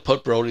think they'll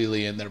put Brody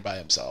Lee in there by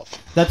himself.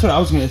 That's what I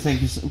was going to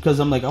think, because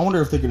I'm like, I wonder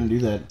if they're going to do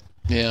that.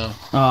 Yeah.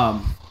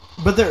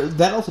 But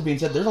that also being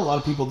said, there's a lot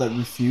of people that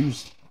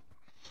refuse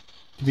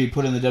to be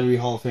put in the WWE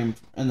Hall of Fame,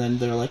 and then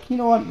they're like, you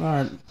know what? All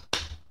right.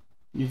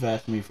 You've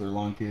asked me for a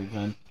long period of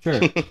time.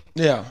 Sure.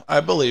 Yeah, I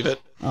believe it.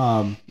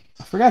 I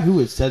forgot who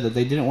had said that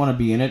they didn't want to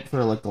be in it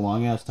for like the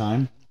long ass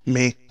time.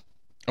 Me.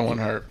 Owen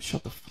Hart.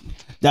 Shut the.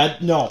 That's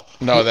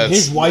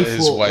his wife.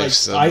 His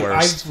wife's the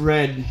worst. I've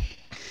read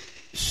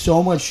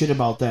so much shit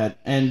about that,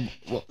 and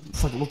we'll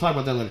talk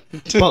about that later.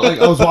 But like,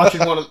 I was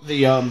watching one of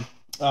the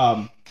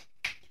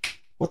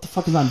what the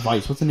fuck is on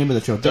Vice? What's the name of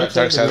the show? Dark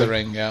Side of the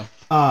Ring. Yeah.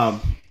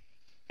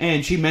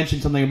 And she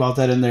mentioned something about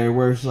that in there,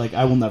 where it's like,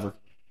 I will never.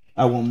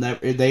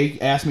 They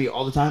ask me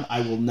all the time. I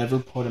will never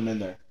put him in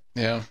there.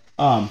 Yeah.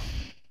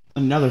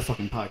 Another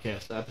fucking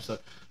podcast episode.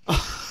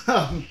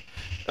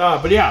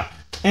 But yeah,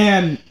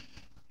 and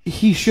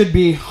he should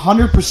be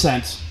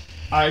 100%.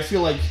 I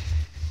feel like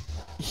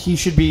he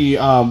should be.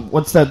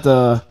 What's that?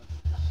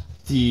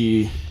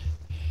 The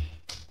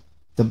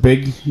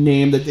big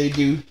name that they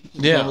do.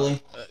 Yeah.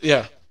 Normally?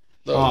 Yeah.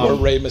 Where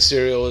Rey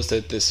Mysterio is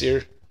that this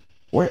year.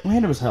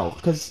 Random as hell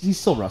because he's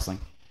still wrestling.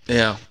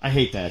 Yeah. I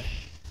hate that.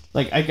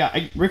 Like,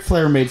 Ric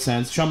Flair made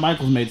sense. Shawn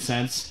Michaels made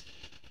sense.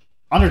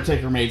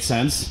 Undertaker made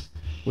sense.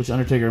 Which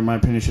Undertaker, in my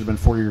opinion, should have been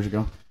 4 years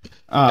ago.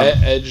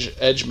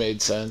 Edge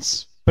made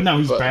sense. But now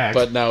he's back.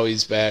 But now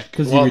he's back.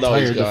 Because he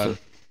retired. He's gone.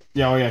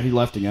 He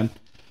left again.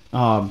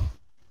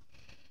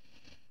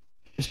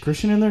 Is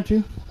Christian in there,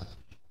 too?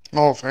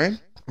 Hall of Fame?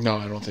 No,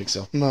 I don't think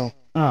so. No.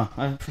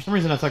 For some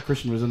reason, I thought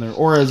Christian was in there.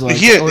 Or as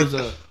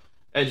a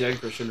Edge and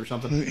Christian or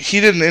something. He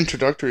did an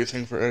introductory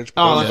thing for Edge.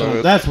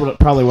 That's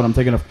probably what I'm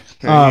thinking of.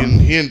 Yeah,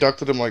 he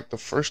inducted him like the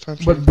first time.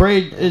 But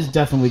Bray is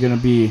definitely going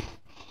to be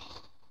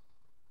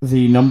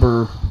the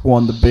number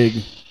one, the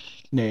big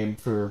name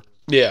for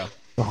the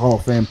Hall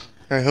of Fame.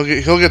 Yeah,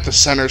 he'll get the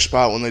center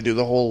spot when they do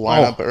the whole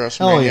lineup at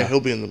WrestleMania. Yeah. He'll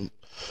be in the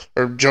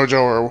or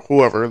JoJo or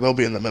whoever. They'll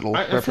be in the middle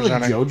I feel like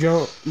representing.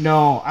 JoJo.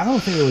 No, I don't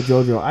think it was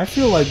JoJo. I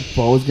feel like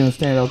Bo's gonna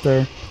stand out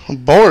there.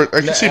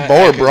 I can see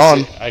Bo or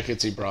Braun. I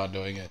could see Braun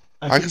doing it.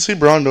 I can see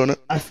Braun doing it.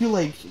 I feel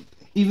like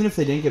even if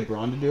they didn't get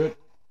Braun to do it,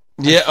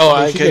 Yeah.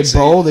 they should get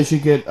Bo. They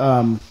should get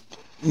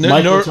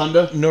Mike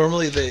Rotunda.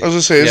 Normally they. I was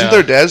gonna say, isn't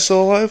their dad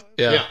still alive?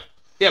 Yeah.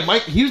 Yeah,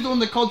 Mike. He was the one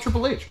that called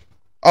Triple H.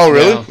 Oh,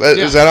 really?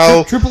 Yeah. Is that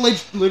how? Triple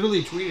H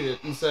literally tweeted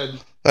it and said,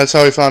 That's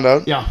how he found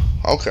out. "Yeah."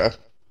 Okay.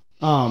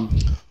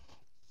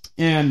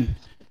 And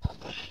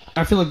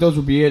I feel like those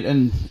would be it.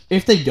 And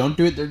if they don't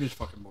do it, they're just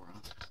fucking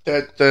morons.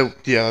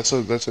 That's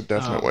a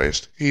definite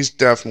waste. He's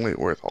definitely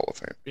worth Hall of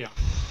Fame. Yeah.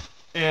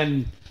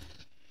 And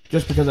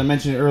just because I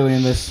mentioned it early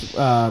in this,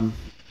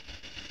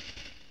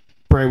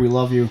 Bray, we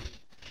love you,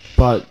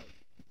 but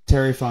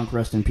Terry Funk,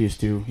 rest in peace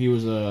too. He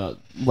was a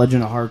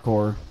legend of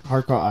hardcore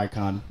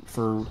icon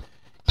for.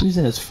 He was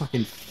in his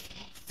fucking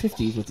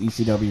 50s with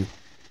ECW.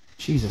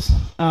 Jesus.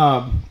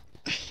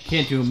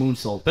 Can't do a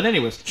moonsault. But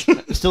anyways,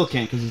 still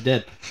can't because he's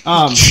dead.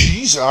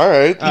 Jeez, all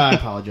right. I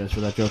apologize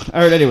for that joke.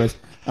 All right, anyways.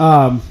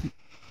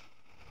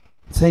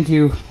 Thank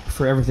you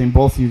for everything,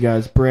 both of you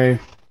guys. Bray,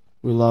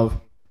 we love,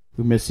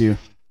 we miss you.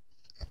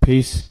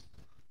 Peace.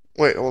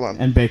 Wait, hold on.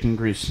 And bacon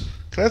grease.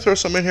 Can I throw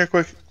something in here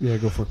quick? Yeah,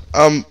 go for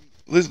it.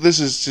 This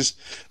is just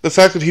the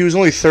fact that he was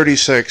only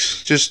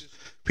 36. Just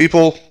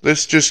people,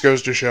 this just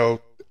goes to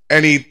show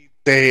any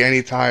day,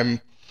 any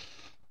time,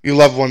 your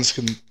loved ones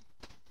can.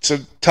 So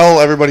tell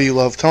everybody you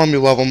love. Tell them you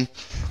love them.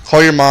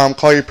 Call your mom.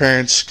 Call your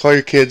parents. Call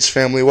your kids,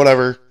 family,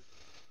 whatever.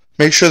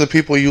 Make sure the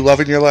people you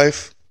love in your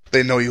life,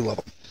 they know you love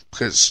them,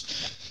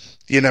 because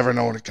you never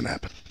know when it can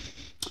happen.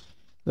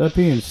 That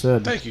being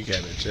said, Thank you,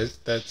 Cabbage.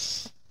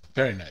 That's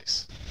very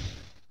nice.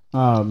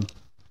 I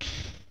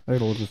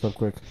gotta look this up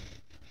quick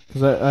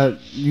because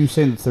you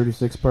saying the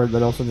 36 part,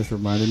 that also just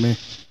reminded me.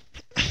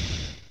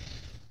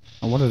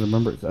 I wanted to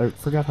remember. I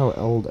forgot how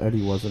old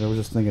Eddie was, and I was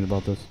just thinking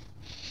about this.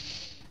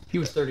 He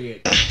was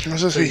 38. I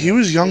was gonna say he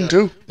was young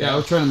too. Yeah, I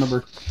was trying to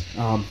remember.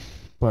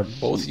 But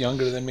Both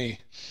younger than me.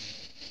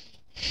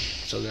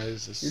 So,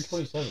 guys, this you're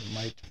 27.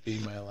 might be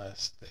my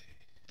last day.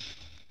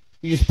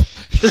 You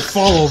just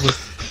fall over.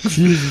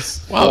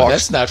 Jesus. Wow,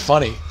 that's not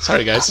funny.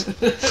 Sorry, guys.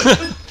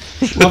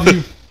 Love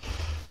you.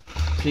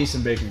 Peace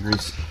and bacon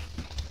grease.